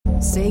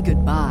Say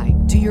goodbye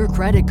to your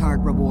credit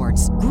card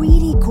rewards.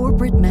 Greedy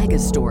corporate mega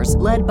stores,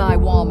 led by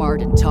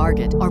Walmart and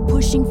Target, are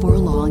pushing for a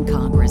law in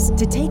Congress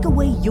to take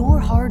away your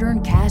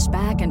hard-earned cash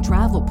back and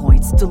travel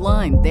points to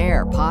line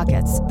their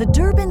pockets. The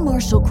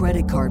Durbin-Marshall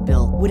credit card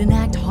bill would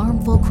enact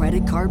harmful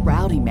credit card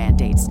routing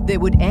mandates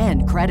that would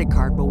end credit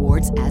card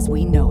rewards as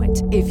we know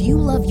it. If you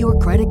love your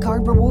credit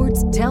card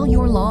rewards, tell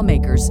your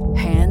lawmakers,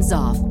 hands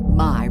off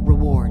my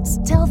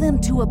rewards. Tell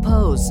them to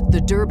oppose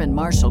the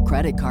Durbin-Marshall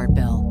credit card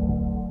bill.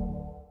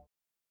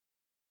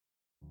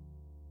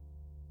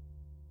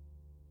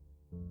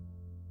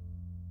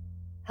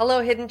 Hello,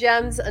 Hidden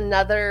Gems,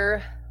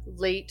 another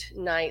late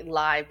night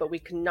live, but we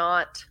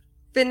cannot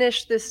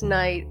finish this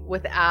night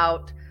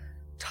without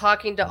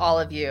talking to all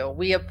of you.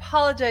 We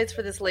apologize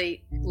for this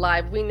late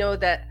live. We know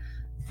that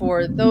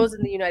for those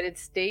in the United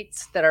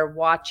States that are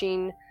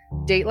watching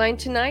Dateline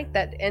tonight,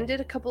 that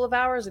ended a couple of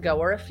hours ago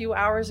or a few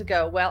hours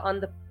ago. Well,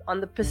 on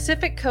the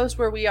Pacific Coast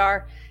where we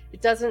are,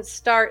 it doesn't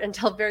start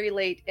until very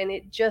late, and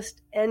it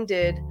just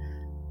ended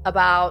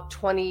about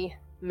 20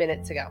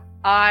 minutes ago.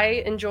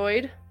 I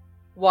enjoyed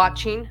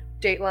watching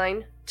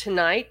Dateline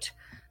tonight,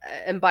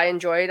 and by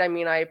enjoyed, I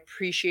mean I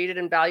appreciated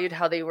and valued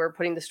how they were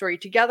putting the story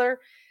together.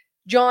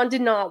 John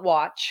did not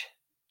watch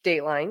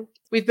Dateline.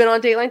 We've been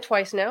on Dateline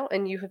twice now,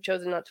 and you have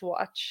chosen not to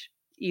watch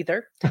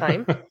either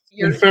time.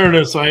 In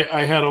fairness,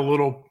 I had a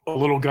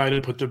little guy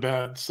to put to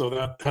bed, so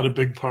that had a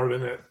big part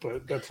in it,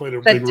 but that played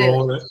a big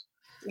role in it.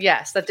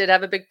 Yes, that did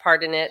have a big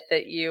part in it,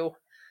 that you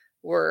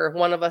were,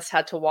 one of us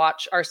had to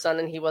watch our son,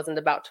 and he wasn't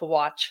about to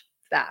watch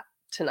that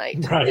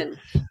tonight.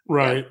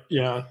 Right.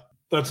 Yeah.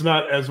 That's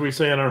not, as we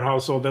say in our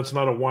household, that's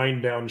not a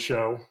wind down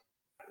show.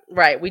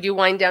 Right. We do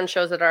wind down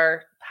shows at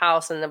our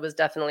house, and that was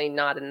definitely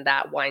not in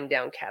that wind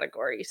down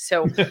category.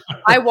 So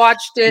I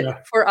watched it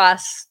for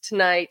us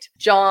tonight.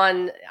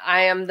 John,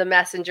 I am the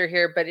messenger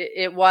here, but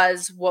it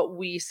was what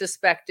we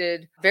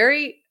suspected.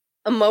 Very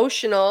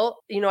emotional.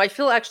 You know, I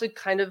feel actually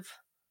kind of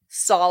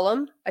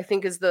solemn, I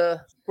think is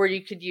the word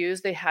you could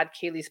use. They had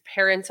Kaylee's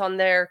parents on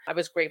there. I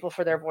was grateful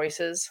for their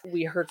voices.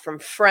 We heard from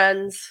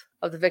friends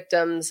of the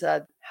victims,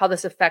 how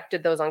this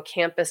affected those on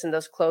campus and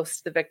those close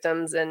to the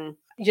victims. And,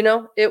 you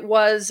know, it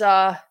was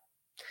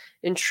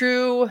in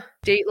true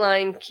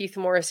Dateline, Keith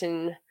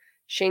Morrison,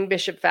 Shane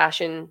Bishop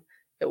fashion,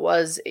 it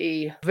was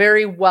a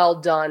very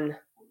well done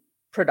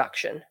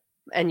production.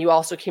 And you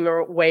also came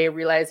away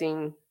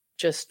realizing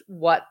just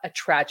what a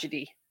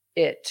tragedy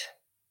it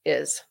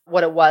is,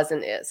 what it was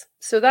and is.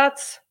 So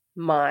that's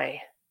my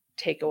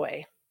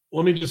takeaway.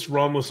 Let me just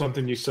run with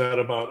something you said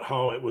about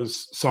how it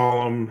was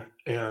solemn,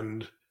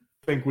 and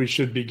I think we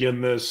should begin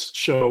this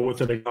show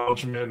with an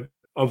acknowledgement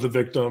of the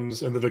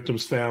victims and the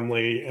victims'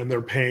 family and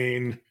their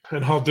pain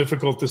and how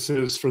difficult this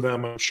is for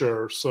them, I'm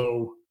sure.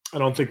 So I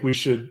don't think we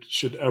should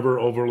ever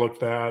overlook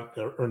that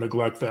or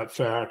neglect that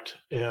fact.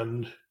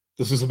 And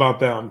this is about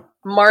them.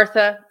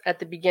 Martha, at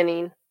the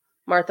beginning,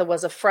 Martha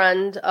was a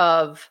friend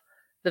of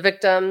the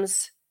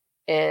victims,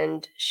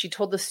 and she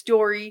told the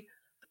story.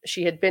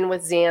 She had been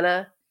with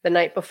Xana the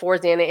night before,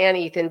 Xana and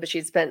Ethan, but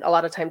she'd spent a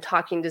lot of time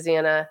talking to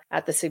Xana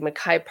at the Sigma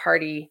Chi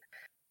party.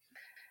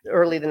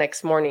 Early the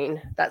next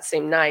morning, that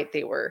same night,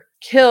 they were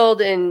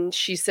killed, and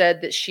she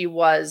said that she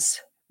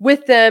was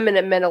with them and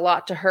it meant a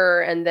lot to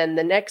her. And then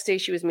the next day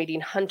she was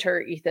meeting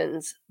Hunter,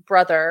 Ethan's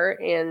brother,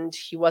 and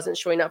he wasn't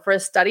showing up for a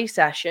study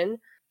session.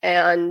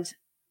 And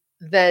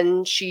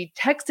then she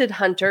texted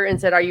Hunter and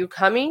said, "Are you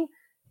coming?"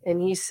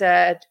 And he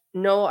said,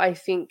 "No, I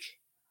think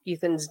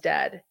Ethan's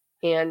dead."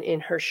 And in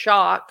her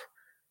shock,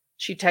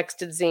 she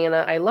texted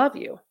Xana, "I love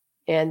you."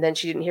 And then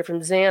she didn't hear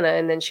from Xana.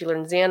 And then she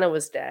learned Xana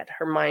was dead.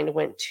 Her mind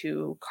went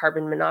to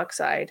carbon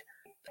monoxide,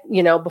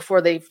 you know,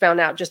 before they found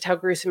out just how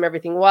gruesome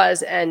everything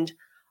was. And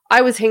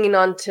I was hanging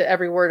on to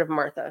every word of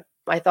Martha.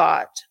 I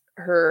thought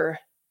her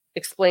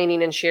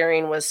explaining and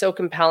sharing was so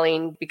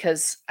compelling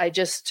because I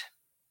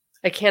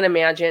can't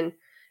imagine.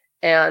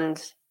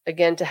 And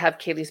again, to have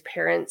Kaylee's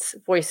parents'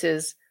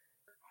 voices.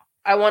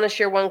 I want to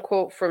share one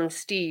quote from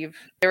Steve.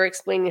 They were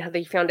explaining how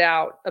they found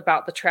out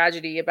about the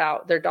tragedy,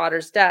 about their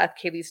daughter's death,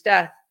 Kaylee's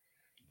death.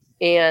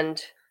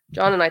 And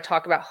John and I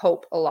talk about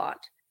hope a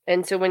lot.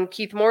 And so when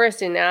Keith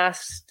Morrison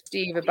asked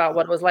Steve about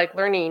what it was like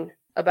learning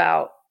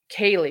about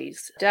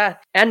Kaylee's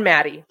death and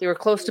Maddie, they were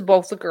close to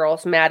both the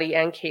girls, Maddie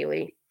and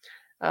Kaylee,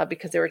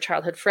 because they were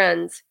childhood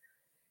friends.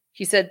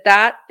 He said,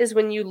 that is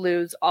when you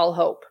lose all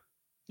hope.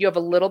 You have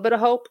a little bit of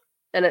hope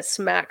and it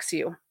smacks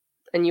you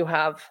and you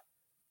have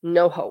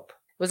no hope.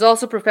 It was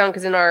also profound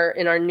because in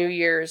our New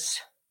Year's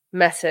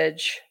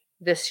message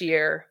this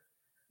year,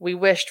 we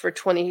wished for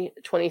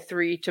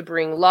 2023 to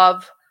bring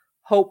love,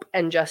 hope,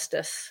 and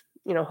justice.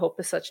 You know, hope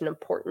is such an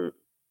important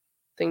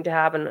thing to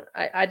have. And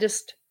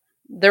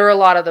there were a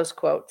lot of those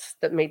quotes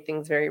that made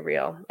things very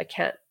real. I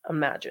can't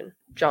imagine.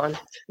 John,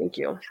 thank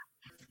you.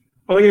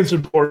 I think it's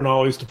important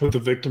always to put the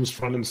victims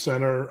front and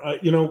center.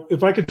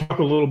 If I could talk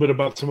a little bit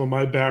about some of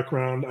my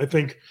background, I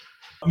think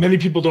many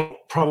people don't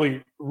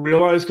probably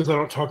realize because I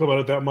don't talk about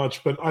it that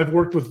much, but I've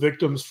worked with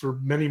victims for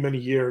many, many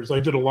years. I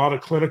did a lot of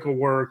clinical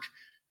work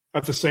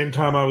at the same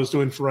time I was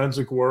doing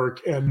forensic work.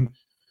 And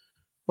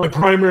my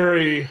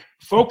primary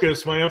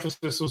focus, my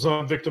emphasis was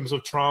on victims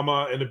of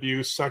trauma and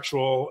abuse,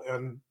 sexual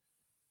and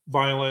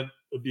violent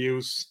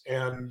abuse,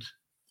 and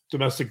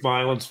domestic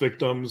violence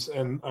victims.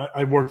 And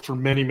I worked for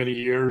many, many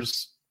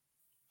years,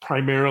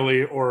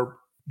 primarily or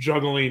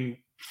juggling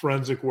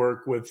forensic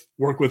work with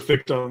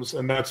victims,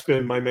 and that's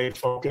been my main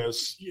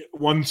focus.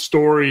 One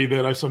story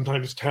that I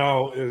sometimes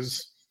tell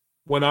is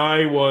when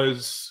I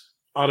was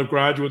out of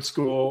graduate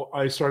school,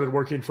 I started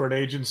working for an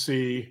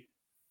agency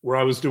where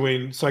I was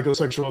doing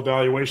psychosexual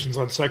evaluations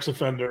on sex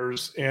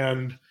offenders.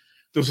 And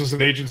this was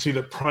an agency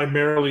that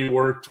primarily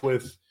worked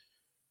with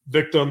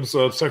victims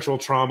of sexual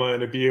trauma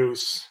and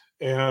abuse.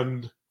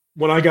 And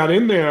when I got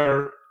in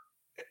there,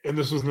 and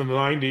this was in the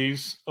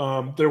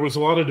 90s, there was a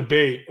lot of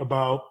debate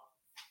about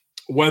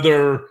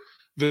whether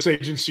this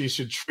agency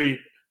should treat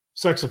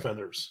sex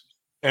offenders.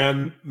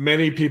 And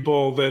many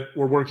people that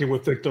were working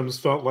with victims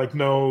felt like,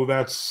 no,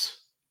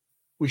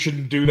 we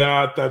shouldn't do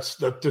that.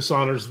 That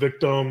dishonors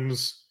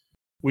victims.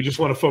 We just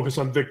want to focus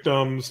on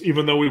victims.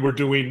 Even though we were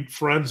doing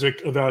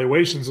forensic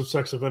evaluations of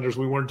sex offenders,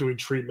 we weren't doing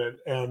treatment.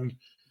 And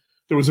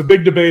there was a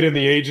big debate in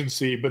the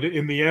agency, but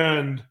in the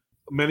end,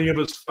 many of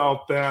us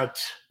felt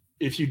that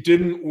if you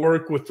didn't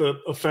work with the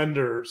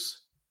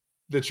offenders,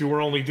 that you were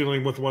only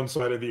dealing with one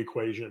side of the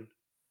equation.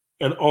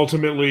 And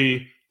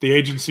ultimately, the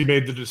agency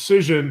made the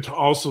decision to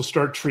also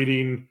start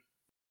treating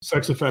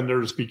sex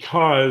offenders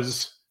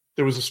because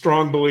there was a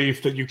strong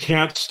belief that you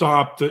can't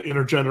stop the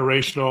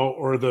intergenerational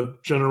or the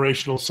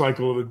generational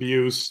cycle of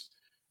abuse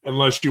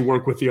unless you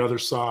work with the other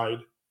side.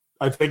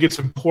 I think it's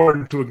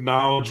important to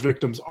acknowledge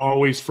victims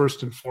always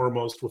first and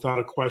foremost, without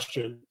a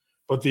question.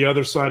 But the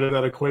other side of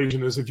that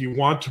equation is if you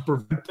want to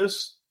prevent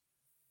this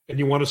and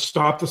you want to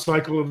stop the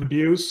cycle of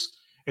abuse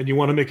and you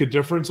want to make a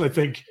difference, I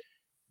think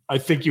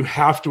you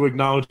have to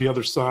acknowledge the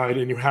other side,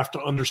 and you have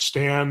to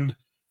understand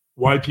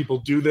why people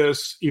do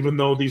this. Even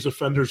though these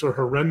offenders are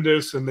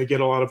horrendous and they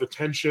get a lot of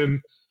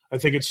attention, I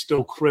think it's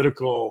still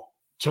critical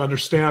to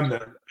understand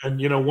them.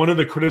 And, one of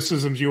the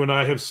criticisms you and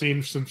I have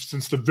seen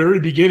since the very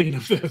beginning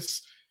of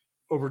this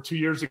over 2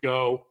 years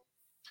ago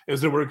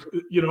is that we're,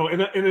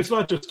 and it's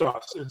not just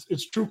us,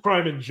 it's true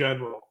crime in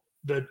general,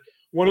 that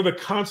one of the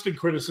constant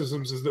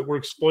criticisms is that we're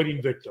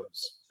exploiting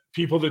victims.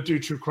 People that do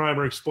true crime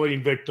are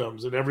exploiting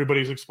victims, and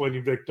everybody's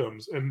exploiting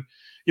victims. And,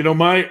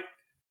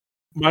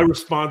 my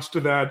response to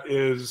that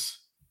is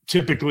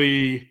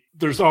typically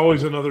there's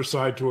always another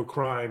side to a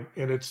crime,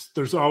 and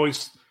there's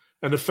always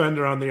an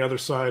offender on the other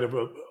side of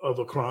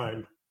a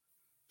crime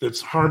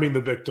that's harming the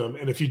victim.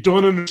 And if you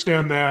don't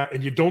understand that,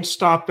 and you don't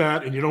stop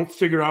that, and you don't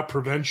figure out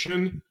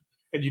prevention,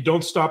 and you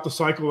don't stop the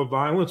cycle of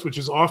violence, which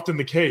is often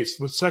the case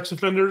with sex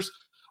offenders,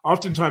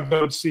 oftentimes I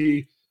would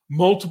see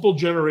multiple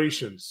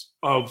generations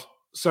of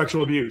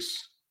sexual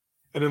abuse.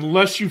 And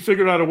unless you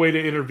figure out a way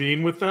to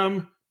intervene with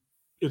them,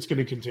 it's going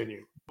to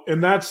continue. In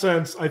that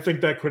sense, I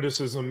think that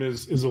criticism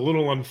is a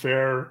little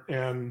unfair.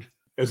 And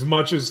as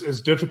much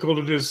as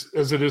difficult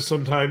as it is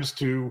sometimes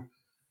to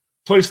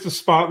place the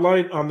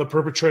spotlight on the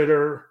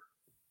perpetrator,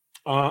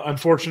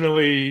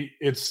 unfortunately,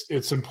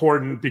 it's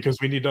important because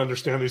we need to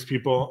understand these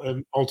people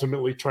and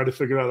ultimately try to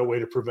figure out a way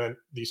to prevent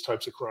these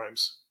types of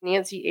crimes.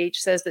 Nancy H.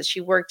 says that she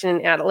worked in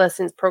an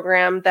adolescence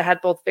program that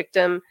had both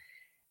victim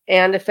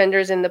and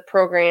offenders in the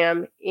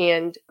program,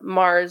 and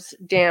Mars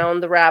down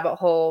the rabbit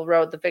hole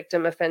road, the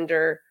victim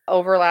offender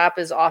overlap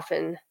is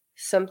often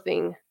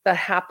something that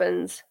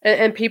happens,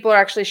 and people are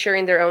actually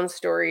sharing their own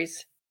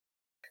stories.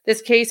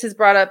 This case has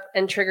brought up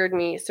and triggered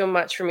me so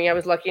much for me. I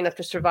was lucky enough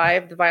to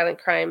survive the violent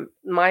crime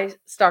my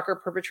stalker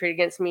perpetrated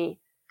against me,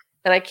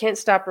 and I can't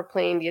stop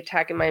replaying the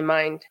attack in my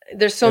mind.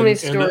 There's so many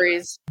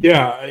stories.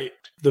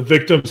 The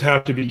victims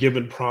have to be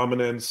given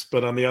prominence,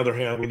 but on the other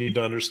hand, we need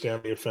to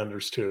understand the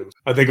offenders too.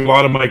 I think a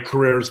lot of my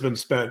career has been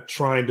spent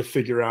trying to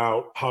figure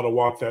out how to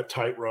walk that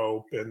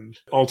tightrope. And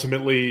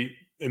ultimately,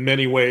 in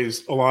many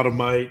ways, a lot of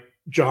my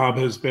job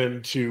has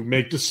been to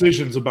make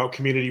decisions about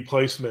community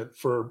placement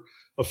for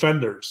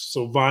offenders.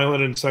 So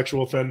violent and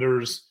sexual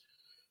offenders,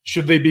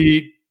 should they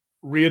be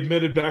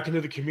readmitted back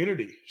into the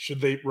community? Should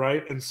they,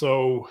 right? And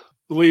so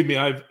believe me,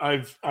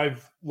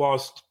 I've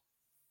lost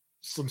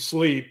some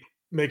sleep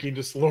making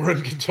this.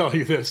 Lauren can tell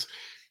you this.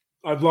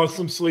 I've lost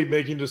some sleep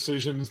making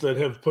decisions that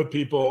have put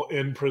people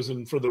in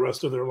prison for the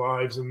rest of their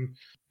lives. And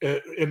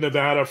in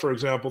Nevada, for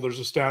example, there's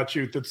a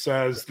statute that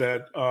says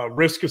that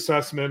risk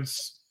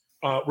assessments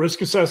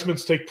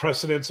take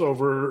precedence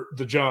over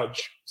the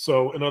judge.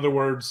 So in other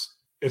words,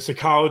 a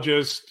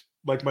psychologist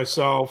like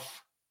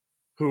myself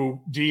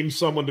who deems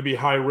someone to be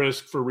high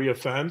risk for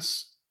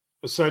reoffense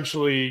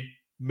essentially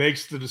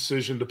makes the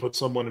decision to put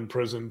someone in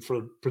prison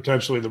for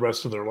potentially the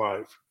rest of their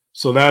life.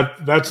 So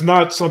that's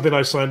not something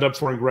I signed up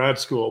for in grad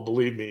school,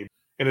 believe me.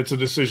 And it's a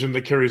decision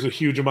that carries a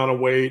huge amount of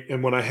weight.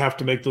 And when I have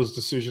to make those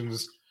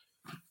decisions,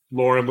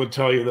 Lauren would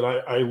tell you that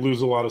I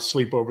lose a lot of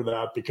sleep over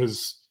that,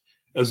 because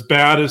as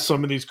bad as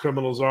some of these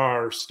criminals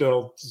are,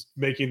 still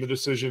making the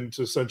decision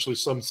to essentially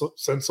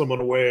send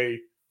someone away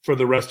for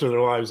the rest of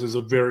their lives is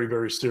a very,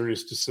 very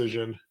serious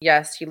decision.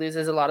 Yes, he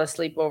loses a lot of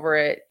sleep over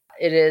it.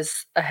 It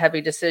is a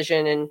heavy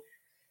decision, and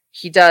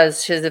he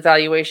does his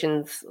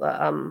evaluations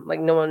like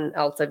no one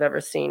else I've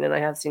ever seen. And I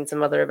have seen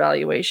some other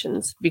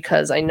evaluations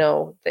because I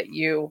know that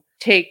you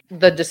take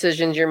the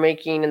decisions you're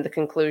making and the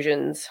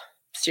conclusions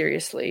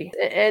seriously.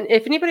 And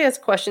if anybody has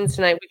questions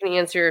tonight, we can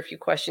answer a few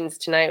questions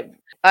tonight.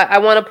 I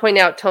want to point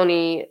out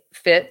Tony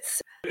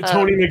Fitz.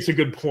 Tony makes a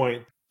good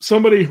point.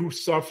 Somebody who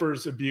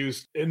suffers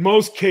abuse, in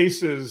most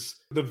cases,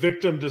 the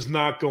victim does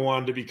not go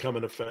on to become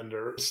an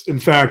offender. In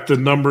fact, the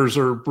numbers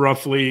are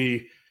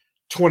roughly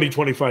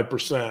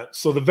 20-25%.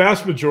 So the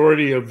vast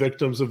majority of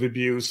victims of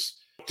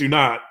abuse do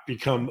not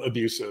become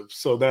abusive.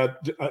 So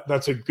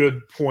that's a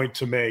good point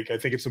to make. I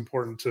think it's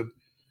important to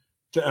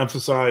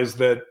emphasize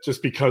that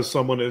just because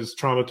someone is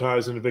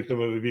traumatized and a victim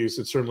of abuse,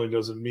 it certainly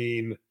doesn't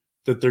mean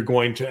that they're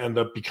going to end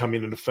up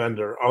becoming an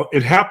offender.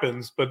 It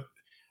happens, but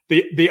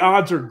the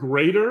odds are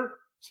greater,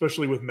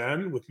 especially with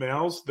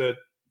males, that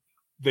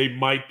they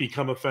might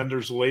become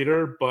offenders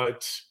later,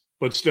 but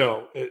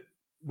still,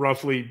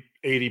 roughly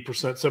 80%,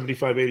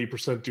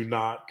 75-80% do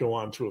not go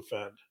on to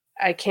offend.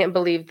 I can't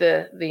believe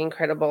the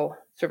incredible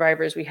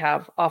survivors we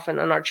have often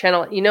on our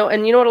channel. And you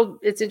know what?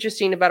 It's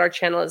interesting about our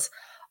channel is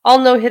I'll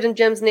know Hidden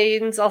Gems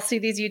names. I'll see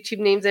these YouTube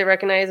names I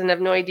recognize and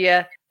have no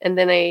idea, and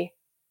then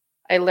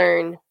I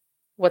learn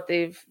what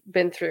they've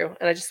been through.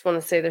 And I just want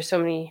to say there's so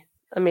many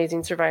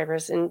amazing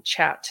survivors in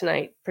chat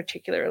tonight,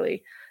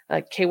 particularly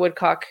Kay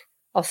Woodcock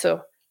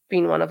also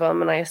being one of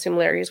them, and I assume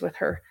Larry is with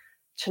her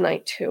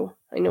tonight too.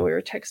 I know we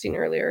were texting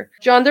earlier.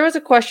 John, there was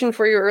a question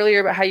for you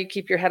earlier about how you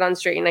keep your head on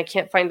straight, and I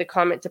can't find the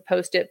comment to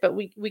post it, but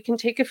we can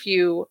take a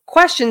few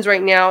questions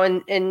right now,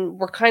 and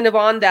we're kind of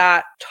on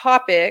that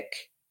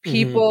topic.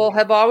 People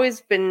have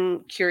always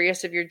been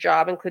curious of your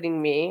job,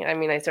 including me. I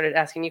mean, I started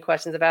asking you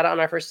questions about it on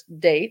our first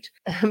date,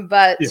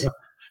 but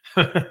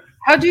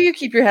how do you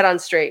keep your head on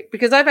straight?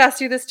 Because I've asked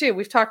you this too.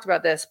 We've talked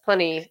about this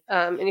plenty.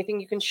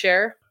 Anything you can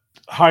share?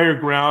 Higher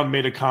Ground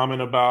made a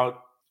comment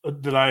about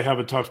that I have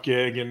a tough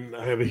gig and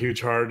I have a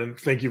huge heart, and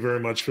thank you very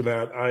much for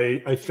that.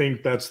 I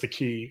think that's the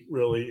key,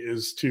 really,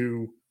 is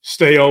to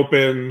stay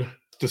open,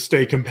 to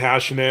stay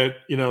compassionate,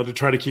 to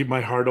try to keep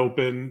my heart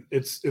open.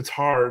 It's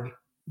hard.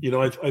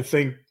 I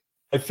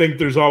think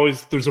there's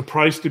a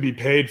price to be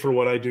paid for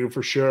what I do,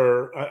 for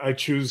sure. I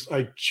choose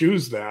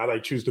that. I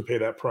choose to pay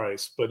that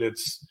price, but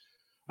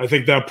I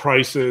think that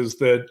price is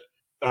that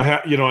I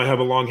have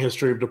a long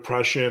history of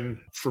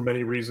depression for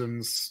many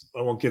reasons.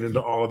 I won't get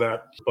into all of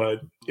that, but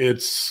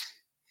it's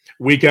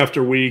week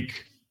after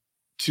week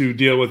to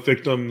deal with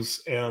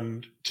victims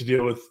and to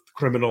deal with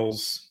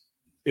criminals.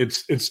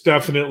 It's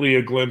definitely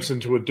a glimpse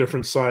into a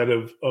different side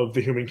of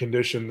the human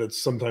condition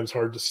that's sometimes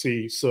hard to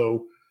see.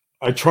 So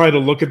I try to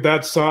look at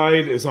that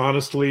side as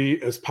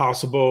honestly as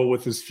possible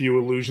with as few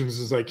illusions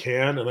as I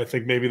can. And I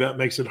think maybe that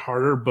makes it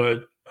harder,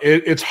 but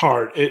it's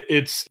hard.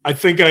 I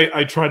think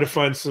I try to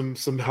find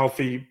some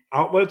healthy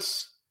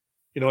outlets.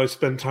 I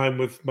spend time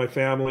with my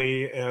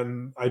family,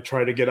 and I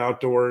try to get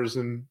outdoors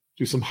and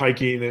do some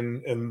hiking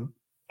and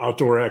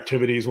outdoor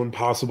activities when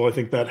possible. I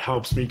think that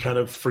helps me kind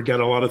of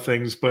forget a lot of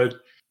things. But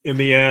in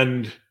the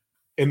end,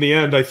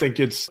 I think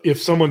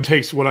if someone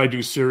takes what I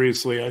do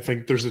seriously, I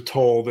think there's a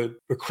toll that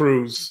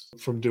accrues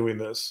from doing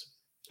this.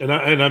 And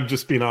I'm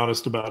just being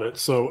honest about it.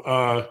 So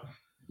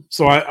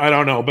I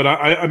don't know, but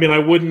I mean, I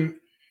wouldn't.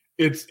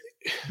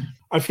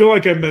 I feel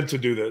like I'm meant to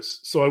do this,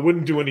 so I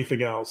wouldn't do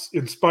anything else.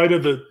 In spite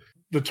of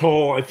the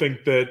toll, I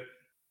think that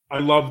I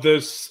love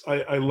this.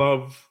 I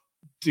love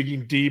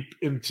digging deep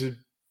into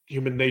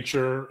human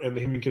nature and the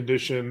human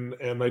condition,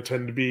 and I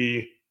tend to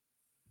be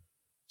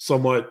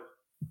somewhat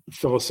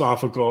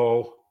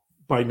philosophical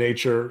by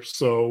nature.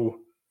 So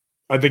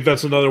I think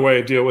that's another way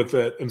I deal with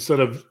it.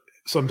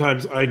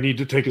 Sometimes I need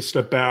to take a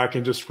step back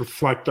and just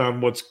reflect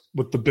on what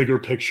the bigger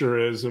picture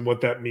is and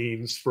what that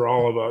means for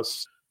all of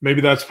us. Maybe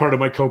that's part of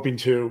my coping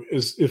too,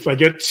 is if I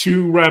get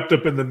too wrapped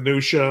up in the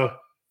minutia,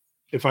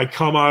 if I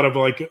come out of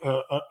like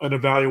an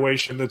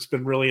evaluation that's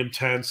been really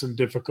intense and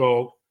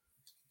difficult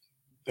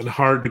and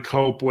hard to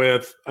cope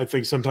with, I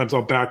think sometimes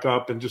I'll back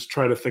up and just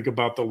try to think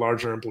about the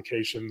larger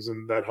implications,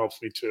 and that helps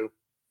me too.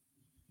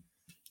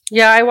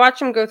 Yeah, I watch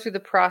them go through the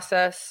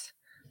process.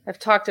 I've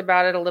talked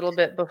about it a little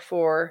bit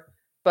before,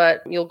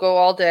 but you'll go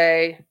all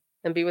day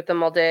and be with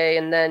them all day,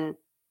 and then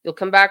you'll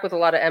come back with a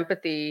lot of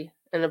empathy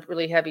and a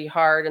really heavy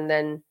heart, and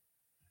then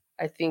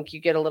I think you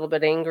get a little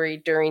bit angry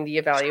during the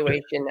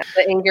evaluation.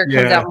 The anger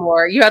comes out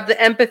more. You have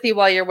the empathy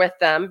while you're with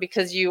them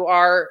because you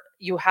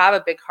have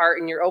a big heart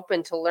and you're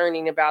open to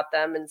learning about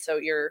them, and so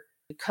you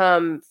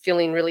come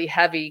feeling really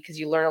heavy because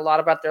you learn a lot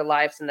about their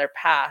lives and their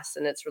past,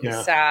 and it's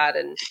really sad,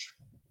 and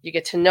you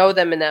get to know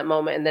them in that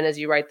moment. And then as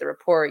you write the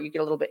report, you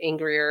get a little bit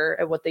angrier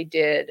at what they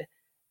did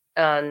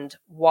and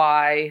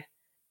why.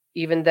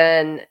 Even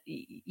then,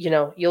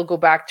 you'll go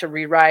back to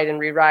rewrite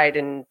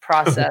and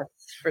process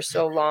for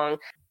so long.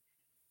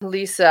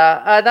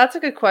 Lisa, that's a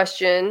good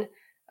question.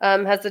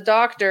 Has the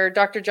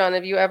Dr. John,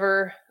 have you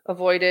ever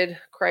avoided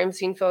crime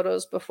scene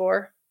photos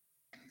before?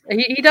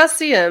 He does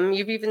see them.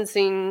 You've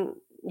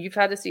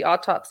had to see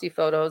autopsy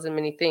photos and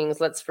many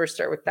things. Let's first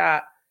start with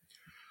that.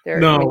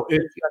 No,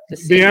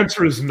 the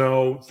answer is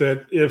no.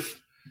 That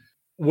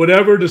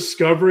whatever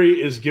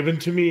discovery is given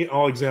to me,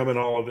 I'll examine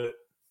all of it.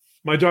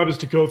 My job is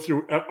to go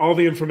through all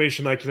the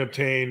information I can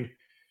obtain.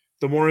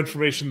 The more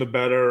information, the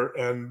better.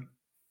 And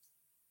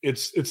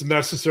it's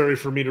necessary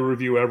for me to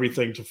review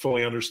everything to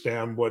fully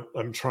understand what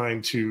I'm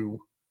trying to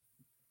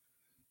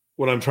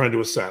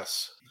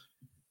assess.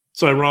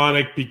 It's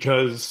ironic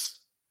because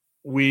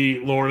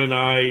Lauren and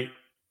I,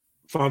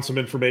 found some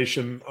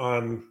information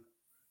on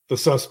the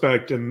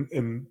suspect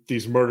in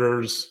these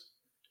murders,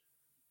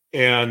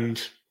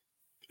 and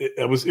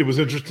it was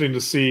interesting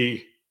to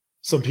see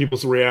some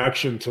people's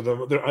reaction to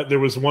them. There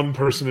was one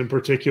person in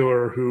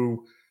particular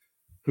who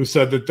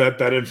said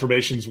that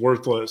information is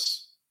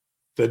worthless,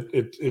 that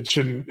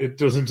it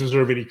doesn't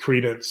deserve any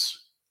credence,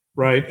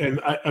 right? And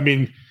I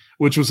mean,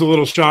 which was a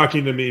little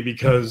shocking to me,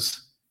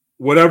 because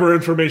whatever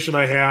information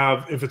I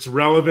have, if it's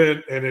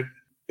relevant and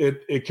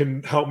it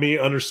can help me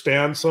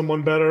understand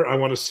someone better, I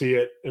want to see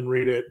it and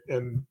read it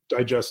and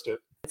digest it.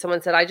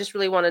 Someone said, I just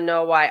really want to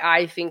know why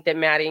I think that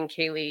Maddie and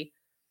Kaylee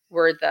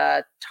were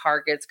the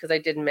targets, because I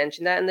did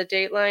mention that in the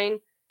Dateline.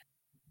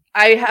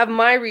 I have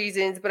my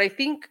reasons, but I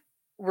think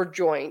we're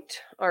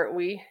joint, aren't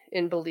we,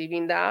 in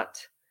believing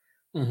that?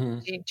 Mm-hmm.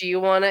 Do you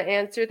want to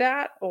answer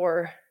that?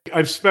 Or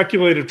I've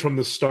speculated from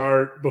the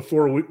start,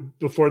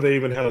 before they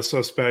even had a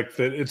suspect,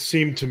 that it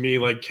seemed to me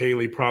like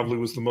Kaylee probably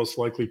was the most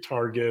likely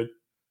target.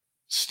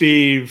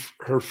 Steve,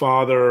 her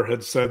father,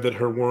 had said that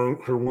her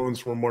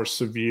wounds were more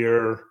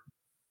severe.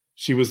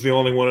 She was the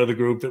only one of the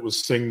group that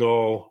was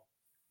single.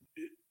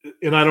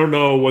 And I don't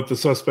know what the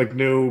suspect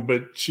knew,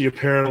 but she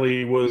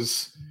apparently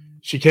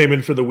she came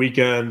in for the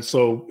weekend.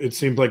 So it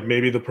seemed like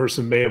maybe the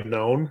person may have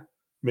known,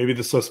 maybe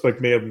the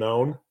suspect may have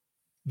known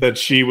that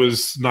she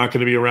was not going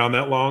to be around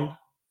that long.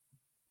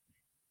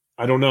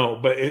 I don't know.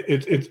 But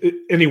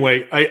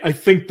anyway, I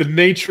think the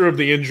nature of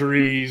the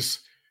injuries,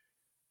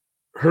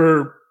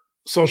 her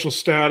social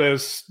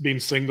status, being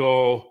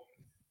single,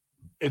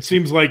 it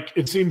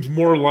seems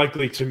more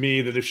likely to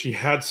me that if she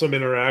had some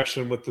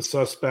interaction with the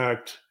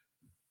suspect,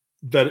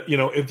 that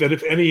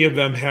if any of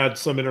them had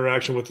some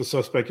interaction with the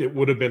suspect, it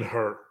would have been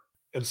her.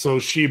 And so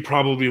she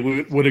probably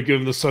would have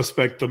given the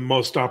suspect the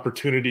most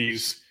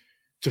opportunities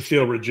to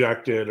feel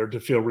rejected or to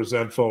feel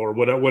resentful or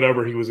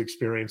whatever he was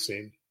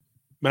experiencing.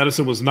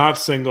 Madison was not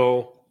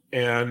single,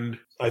 and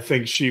I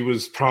think she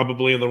was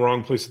probably in the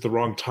wrong place at the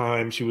wrong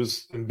time. She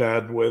was in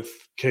bed with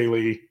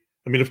Kaylee.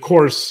 I mean, of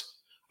course,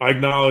 I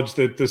acknowledge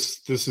that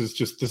this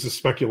is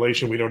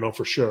speculation. We don't know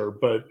for sure,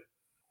 but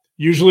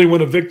usually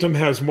when a victim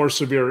has more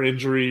severe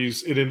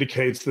injuries, it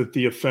indicates that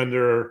the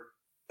offender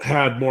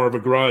had more of a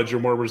grudge or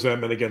more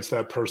resentment against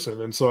that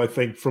person. And so I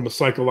think from a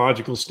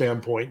psychological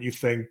standpoint, you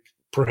think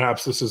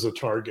perhaps this is a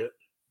target.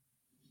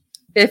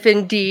 If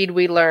indeed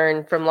we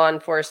learn from law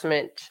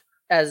enforcement,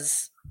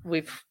 as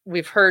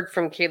we've heard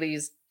from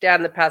Kaylee's dad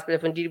in the past, but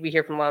if indeed we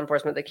hear from law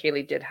enforcement that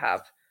Kaylee did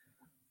have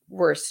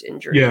worse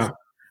injuries. Yeah.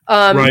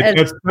 Right.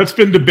 That's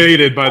been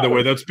debated, by the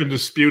way. That's been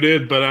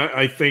disputed, but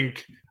I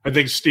think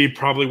Steve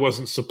probably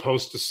wasn't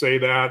supposed to say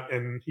that,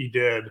 and he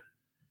did.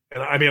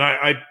 And I mean,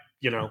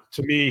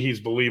 to me, he's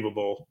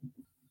believable.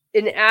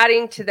 In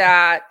adding to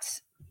that,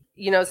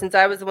 since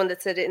I was the one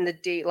that said it in the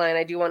Dateline,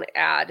 I do want to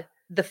add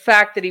the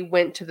fact that he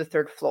went to the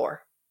third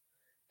floor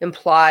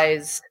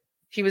implies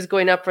he was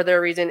going up for their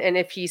reason. And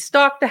if he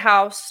stalked the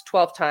house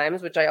 12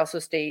 times, which I also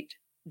state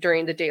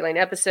during the Dateline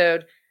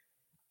episode,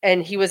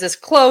 and he was as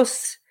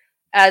close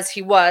as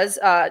he was,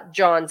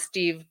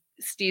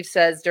 Steve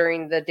says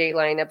during the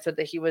Dateline episode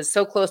that he was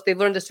so close. They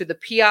learned this through the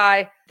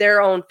PI, their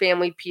own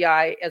family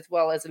PI, as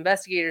well as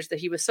investigators, that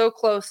he was so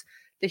close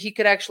that he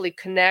could actually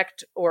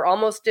connect, or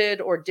almost did,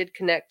 or did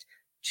connect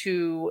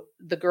to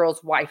the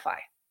girl's Wi-Fi.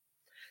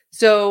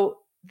 So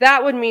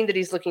that would mean that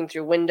he's looking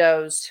through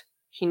windows.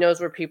 He knows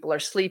where people are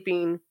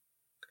sleeping.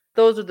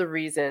 Those are the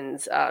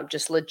reasons.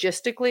 Just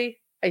logistically,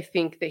 I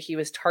think that he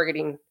was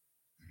targeting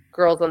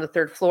girls on the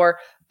third floor.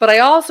 But I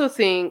also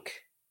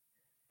think,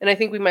 and I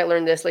think we might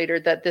learn this later,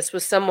 that this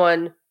was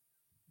someone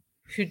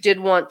who did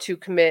want to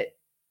commit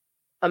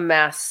a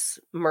mass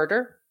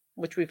murder,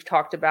 which we've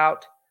talked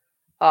about,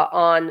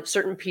 on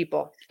certain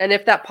people. And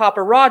if that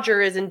Papa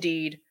Roger is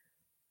indeed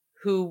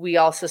who we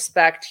all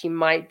suspect he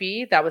might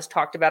be, that was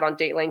talked about on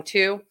Dateline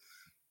 2.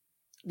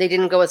 They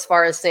didn't go as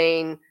far as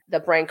saying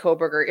that Bryan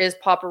Kohberger is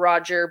Papa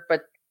Roger,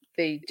 but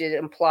they did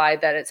imply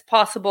that it's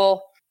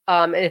possible.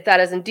 And if that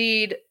is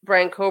indeed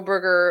Bryan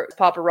Kohberger,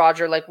 Papa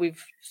Roger, like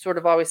we've sort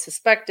of always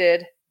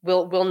suspected,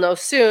 we'll know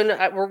soon.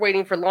 We're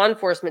waiting for law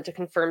enforcement to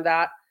confirm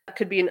that. It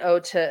could be an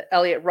ode to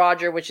Elliot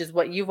Rodger, which is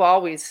what you've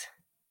always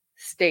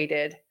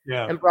stated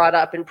and brought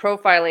up in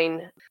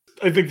profiling.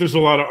 I think there's a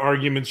lot of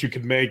arguments you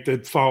could make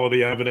that follow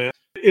the evidence.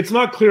 It's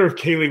not clear if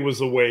Kaylee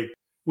was awake.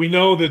 We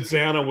know that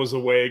Xana was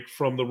awake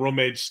from the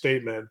roommate's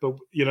statement, but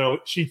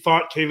she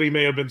thought Kaylee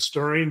may have been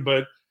stirring,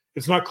 but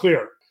it's not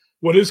clear.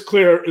 What is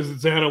clear is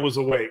that Xana was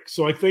awake.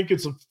 So I think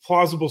it's a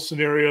plausible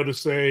scenario to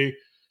say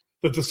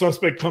that the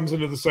suspect comes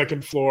into the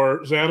second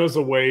floor, Xana's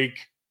awake,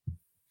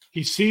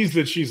 he sees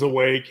that she's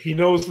awake, he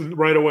knows that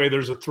right away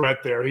there's a threat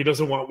there, he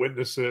doesn't want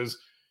witnesses,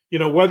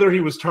 whether he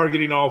was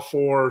targeting all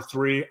 4 or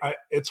 3,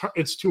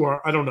 it's too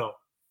hard. I don't know.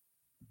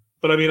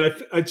 But I mean,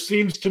 it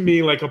seems to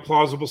me like a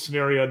plausible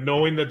scenario,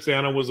 knowing that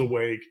Xana was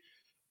awake.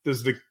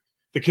 The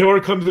killer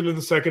comes into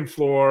the second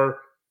floor.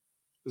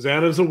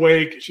 Xana's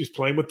awake. She's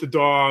playing with the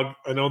dog.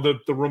 I know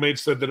that the roommate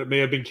said that it may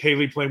have been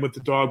Kaylee playing with the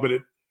dog, but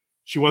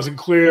she wasn't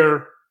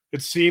clear.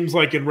 It seems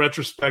like in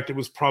retrospect, it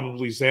was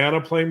probably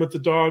Xana playing with the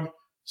dog.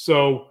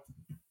 So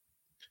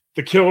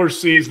the killer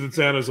sees that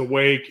Xana's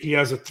awake. He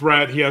has a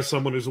threat. He has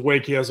someone who's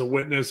awake. He has a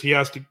witness. He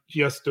has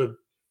to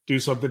do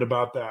something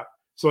about that.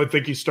 So I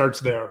think he starts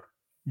there,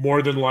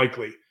 more than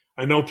likely.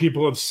 I know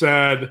people have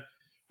said,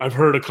 I've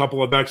heard a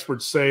couple of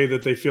experts say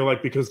that they feel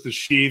like because the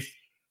sheath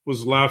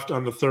was left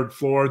on the 3rd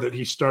floor that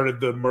he started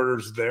the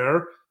murders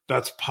there.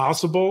 That's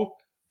possible,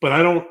 but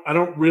I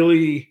don't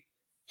really.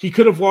 He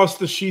could have lost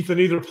the sheath in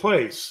either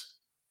place.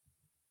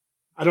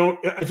 I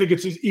think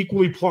it's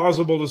equally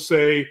plausible to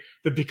say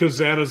that because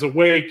Xana's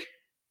awake,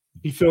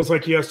 he feels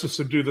like he has to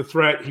subdue the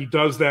threat. He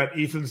does that.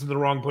 Ethan's in the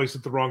wrong place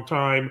at the wrong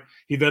time.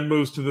 He then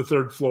moves to the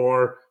 3rd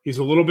floor. He's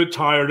a little bit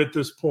tired at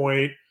this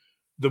point.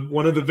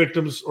 One of the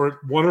victims,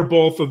 or one or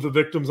both of the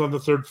victims on the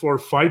 3rd floor,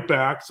 fight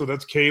back. So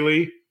that's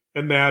Kaylee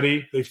and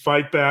Maddie. They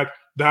fight back.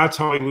 That's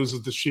how he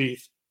loses the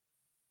sheath.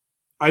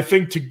 I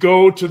think to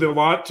go to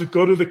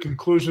the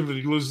conclusion that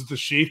he loses the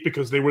sheath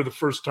because they were the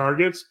first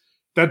targets,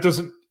 that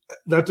doesn't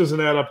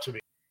add up to me.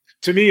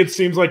 To me, it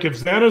seems like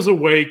if Xana's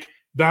awake,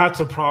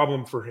 that's a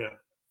problem for him.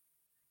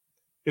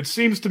 It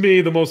seems to me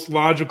the most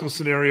logical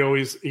scenario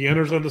is he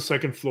enters on the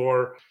 2nd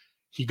floor.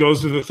 He goes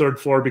to the 3rd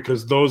floor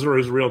because those are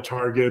his real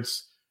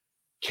targets.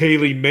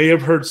 Kaylee may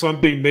have heard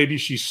something. Maybe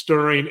she's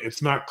stirring.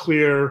 It's not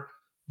clear,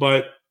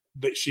 but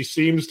she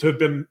seems to have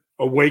been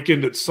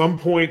awakened at some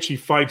point. She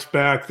fights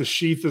back. The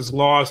sheath is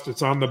lost.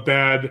 It's on the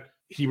bed.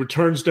 He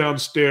returns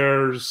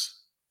downstairs.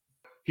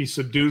 He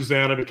subdues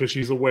Xana because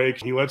she's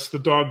awake. He lets the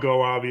dog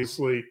go,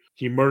 obviously.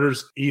 He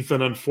murders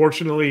Ethan.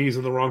 Unfortunately, he's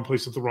in the wrong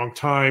place at the wrong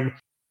time.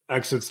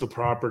 Exits the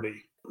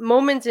property.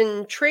 Moments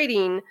in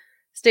Trading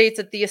states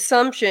that the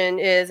assumption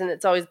is, and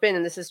it's always been,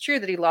 and this is true,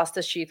 that he lost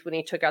the sheath when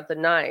he took out the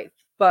knife.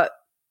 But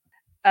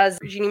as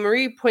Jeannie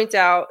Marie points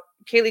out,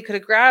 Kaylee could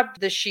have grabbed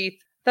the sheath.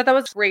 That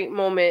was a great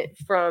moment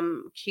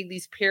from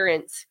Kaylee's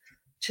parents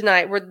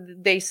tonight where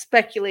they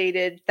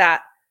speculated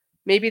that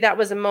maybe that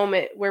was a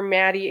moment where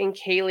Maddie and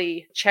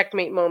Kaylee,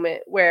 checkmate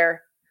moment,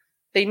 where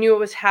they knew it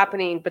was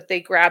happening, but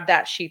they grabbed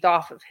that sheath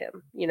off of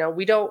him.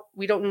 We don't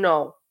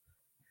know.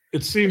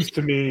 It seems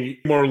to me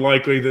more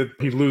likely that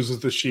he loses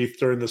the sheath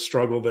during the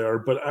struggle there.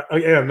 But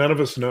again, none of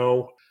us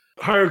know.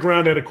 Higher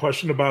Ground had a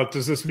question about,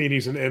 does this mean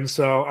he's an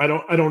incel?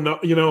 I don't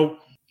know.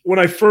 When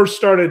I first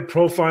started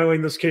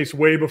profiling this case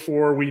way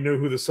before we knew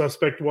who the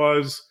suspect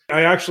was,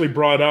 I actually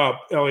brought up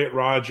Elliot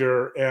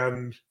Rodger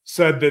and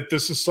said that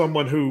this is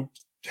someone who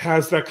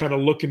has that kind of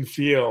look and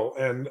feel.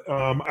 And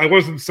I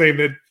wasn't saying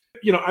that,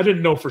 I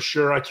didn't know for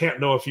sure. I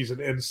can't know if he's an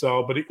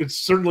incel, but it's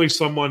certainly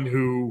someone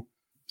who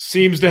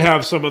seems to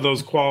have some of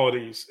those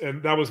qualities.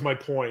 And that was my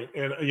point.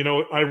 And,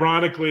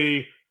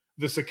 ironically,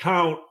 this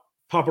account,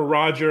 Papa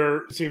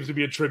Roger, seems to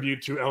be a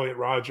tribute to Elliot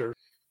Rodger.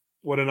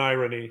 What an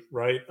irony,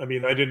 right? I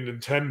mean, I didn't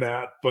intend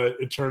that, but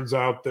it turns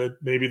out that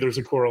maybe there's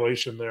a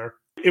correlation there.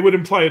 It would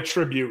imply a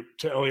tribute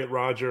to Elliot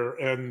Rodger,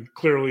 and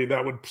clearly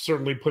that would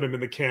certainly put him in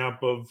the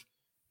camp of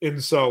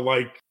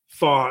incel-like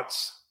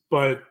thoughts.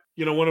 But,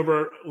 one of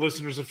our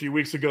listeners a few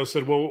weeks ago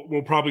said, well,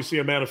 we'll probably see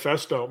a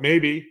manifesto.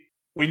 Maybe.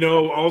 We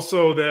know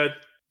also that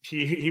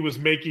he was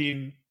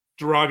making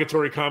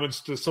derogatory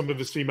comments to some of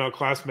his female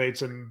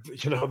classmates, and,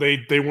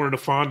 they weren't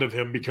fond of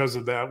him because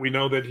of that. We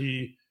know that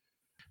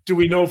do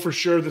we know for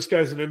sure this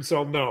guy's an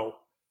incel? No.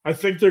 I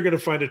think they're going to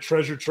find a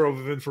treasure trove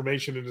of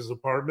information in his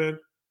apartment.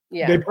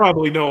 Yeah. They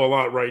probably know a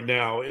lot right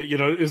now.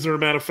 Is there a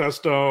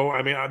manifesto?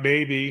 I mean,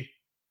 maybe.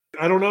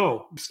 I don't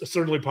know. It's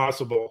certainly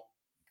possible.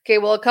 Okay,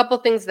 well, a couple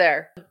things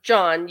there.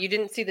 John, you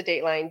didn't see the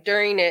Dateline.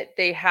 During it,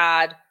 they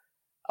had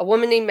a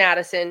woman named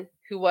Madison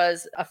who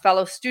was a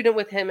fellow student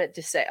with him at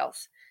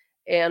DeSales.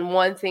 And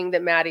one thing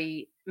that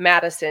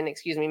Madison,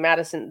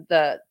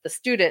 the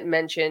student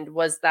mentioned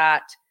was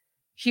that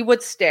he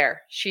would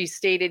stare. She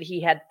stated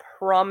he had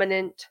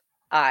prominent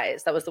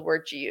eyes. That was the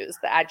word she used,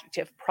 the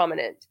adjective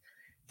prominent,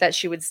 that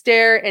she would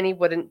stare and he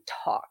wouldn't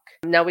talk.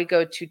 Now we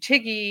go to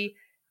Tiggy,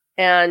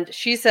 and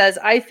she says,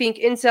 I think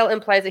incel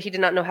implies that he did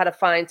not know how to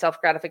find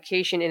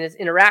self-gratification in his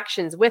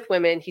interactions with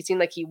women. He seemed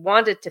like he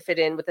wanted to fit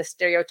in with a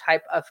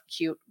stereotype of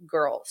cute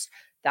girls.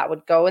 That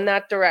would go in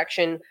that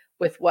direction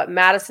with what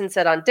Madison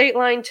said on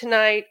Dateline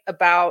tonight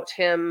about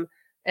him.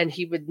 And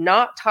he would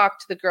not talk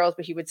to the girls,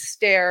 but he would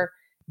stare.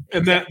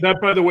 And that,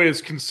 by the way,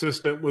 is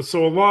consistent with,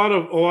 so a lot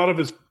of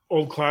his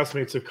old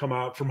classmates have come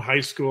out from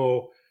high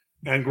school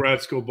and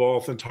grad school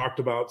both and talked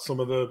about some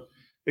of the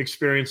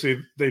experience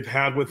they've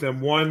had with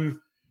him.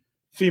 One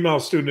female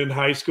student in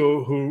high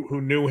school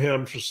who knew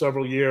him for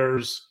several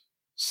years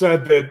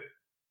said that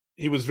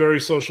he was very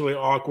socially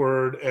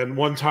awkward. And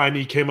one time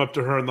he came up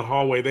to her in the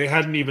hallway. They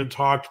hadn't even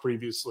talked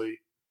previously,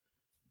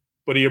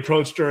 but he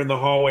approached her in the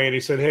hallway and he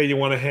said, hey, you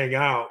want to hang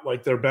out?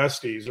 Like they're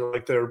besties or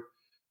like they're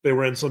they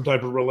were in some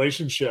type of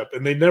relationship,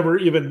 and they never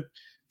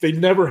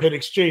had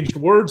exchanged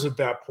words at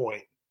that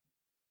point.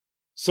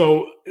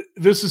 So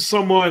this is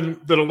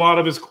someone that a lot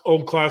of his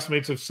old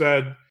classmates have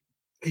said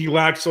he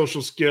lacked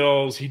social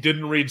skills. He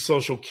didn't read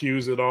social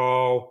cues at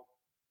all.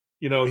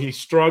 He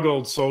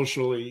struggled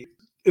socially.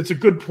 It's a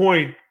good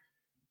point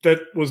that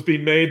was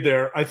being made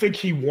there. I think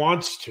he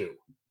wants to.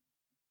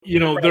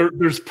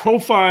 There's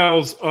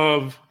profiles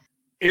of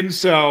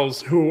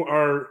incels who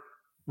are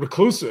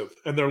reclusive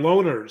and they're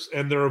loners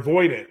and they're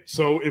avoidant.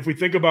 So if we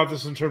think about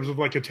this in terms of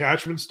like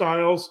attachment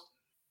styles,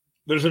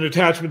 there's an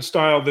attachment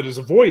style that is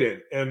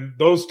avoidant. And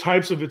those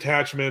types of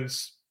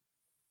attachments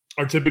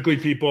are typically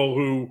people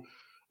who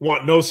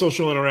want no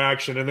social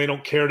interaction and they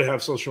don't care to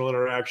have social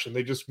interaction.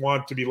 They just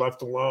want to be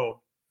left alone.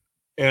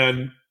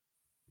 And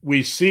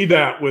we see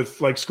that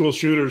with like school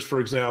shooters, for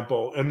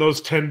example, and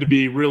those tend to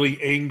be really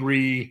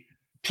angry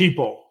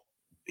people.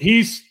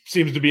 He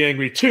seems to be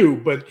angry too,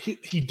 but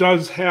he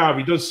does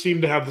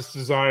seem to have this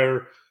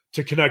desire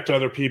to connect to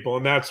other people.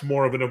 And that's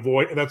more of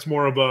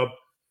a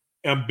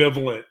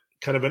ambivalent,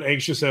 kind of an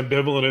anxious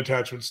ambivalent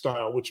attachment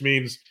style, which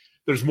means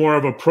there's more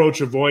of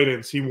approach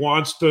avoidance. He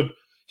wants to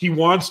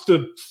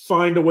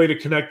find a way to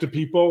connect to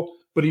people,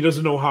 but he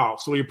doesn't know how.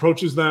 So he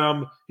approaches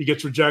them, he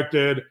gets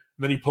rejected, and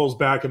then he pulls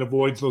back and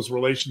avoids those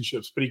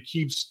relationships. But he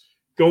keeps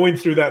going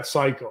through that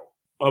cycle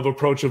of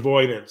approach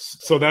avoidance.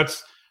 So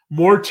that's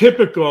more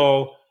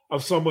typical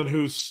of someone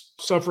who's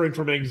suffering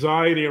from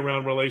anxiety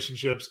around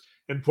relationships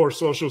and poor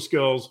social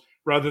skills,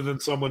 rather than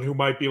someone who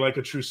might be like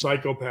a true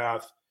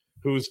psychopath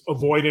who's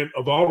avoidant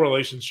of all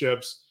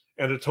relationships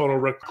and a total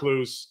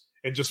recluse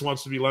and just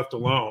wants to be left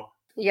alone.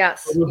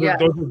 Yes. Those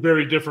are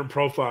very different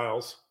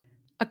profiles.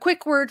 A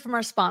quick word from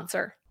our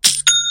sponsor.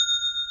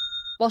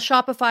 While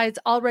Shopify's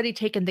already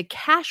taken the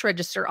cash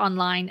register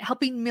online,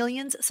 helping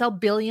millions sell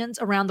billions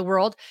around the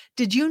world,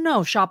 did you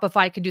know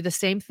Shopify can do the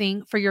same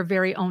thing for your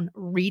very own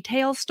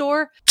retail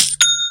store?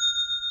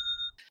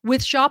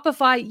 With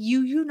Shopify,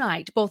 you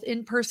unite both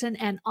in-person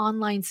and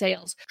online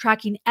sales,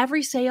 tracking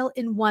every sale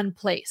in one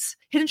place.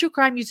 Hidden True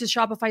Crime uses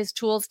Shopify's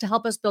tools to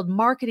help us build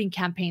marketing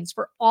campaigns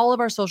for all of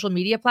our social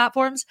media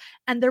platforms,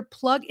 and their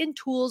plug-in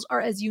tools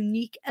are as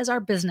unique as our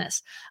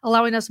business,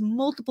 allowing us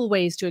multiple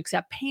ways to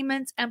accept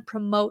payments and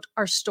promote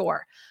our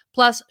store.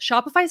 Plus,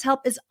 Shopify's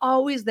help is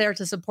always there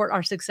to support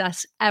our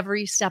success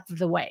every step of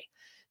the way.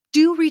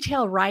 Do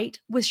retail right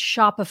with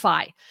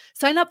Shopify.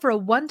 Sign up for a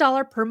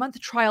 $1 per month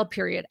trial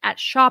period at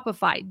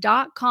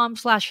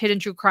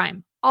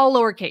shopify.com/hiddentruecrime, all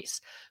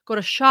lowercase. Go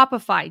to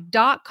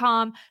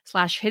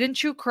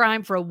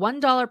shopify.com/hiddentruecrime for a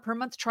 $1 per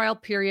month trial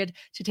period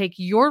to take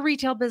your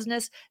retail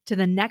business to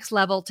the next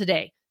level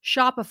today.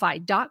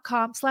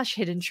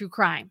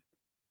 Shopify.com/hiddentruecrime.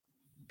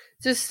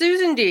 So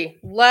Susan D.,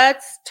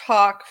 let's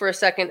talk for a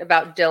second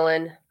about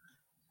Dylan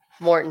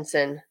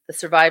Mortensen, the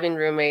surviving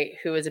roommate,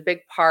 who is a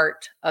big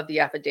part of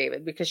the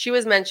affidavit, because she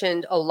was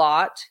mentioned a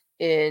lot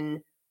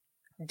in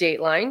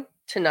Dateline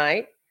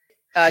tonight.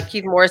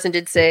 Keith Morrison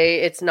did say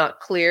it's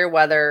not clear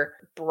whether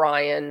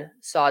Brian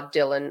saw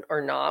Dylan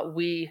or not.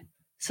 We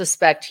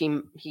suspect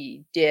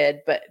he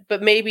did, but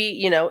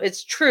maybe,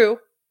 it's true.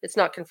 It's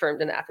not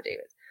confirmed in the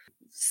affidavit.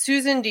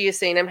 Susan D. is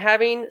saying, I'm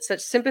having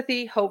such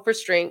sympathy, hope for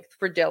strength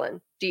for Dylan,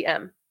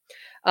 DM.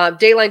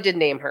 Dateline did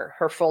name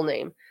her full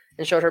name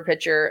and showed her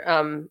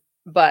picture.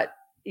 But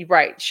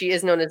right, she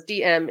is known as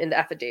DM in the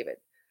affidavit.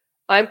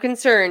 I'm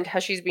concerned how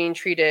she's being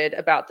treated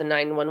about the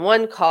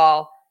 911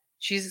 call.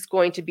 She's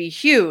going to be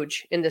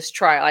huge in this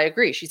trial. I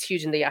agree. She's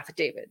huge in the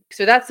affidavit.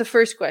 So that's the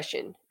first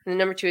question. And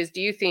number two is,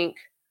 do you think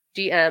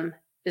DM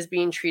is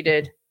being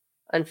treated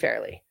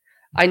unfairly?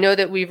 I know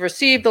that we've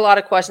received a lot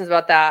of questions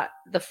about that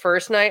the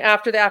first night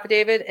after the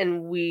affidavit,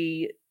 and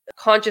we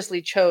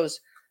consciously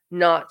chose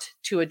not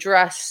to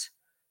address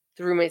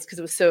the roommates because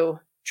it was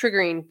so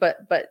triggering,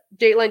 but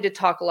Dateline did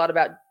talk a lot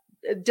about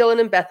Dylan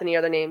and Bethany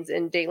are their names,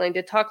 and Dateline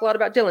did talk a lot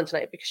about Dylan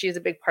tonight because she is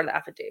a big part of the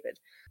affidavit.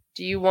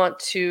 Do you want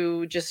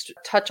to just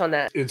touch on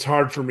that? It's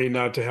hard for me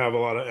not to have a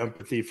lot of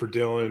empathy for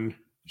Dylan.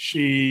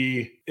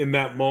 She, in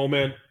that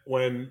moment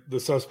when the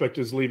suspect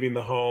is leaving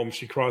the home,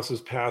 she crosses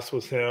paths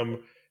with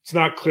him. It's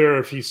not clear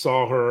if he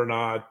saw her or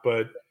not,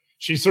 but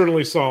she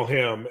certainly saw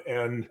him.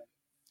 And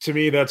to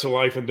me, that's a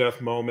life and death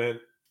moment.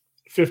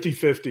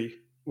 50-50,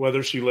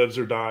 whether she lives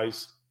or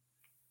dies.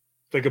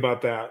 Think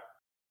about that.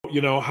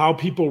 How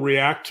people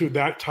react to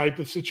that type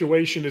of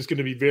situation is going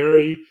to be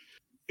very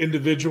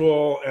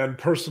individual and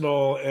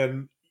personal.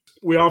 And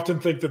we often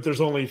think that there's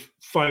only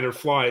fight or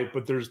flight,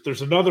 but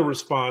there's another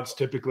response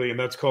typically, and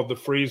that's called the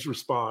freeze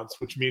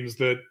response, which means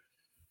that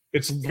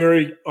it's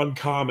very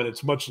uncommon.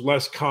 It's much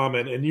less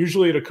common. And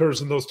usually it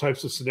occurs in those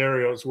types of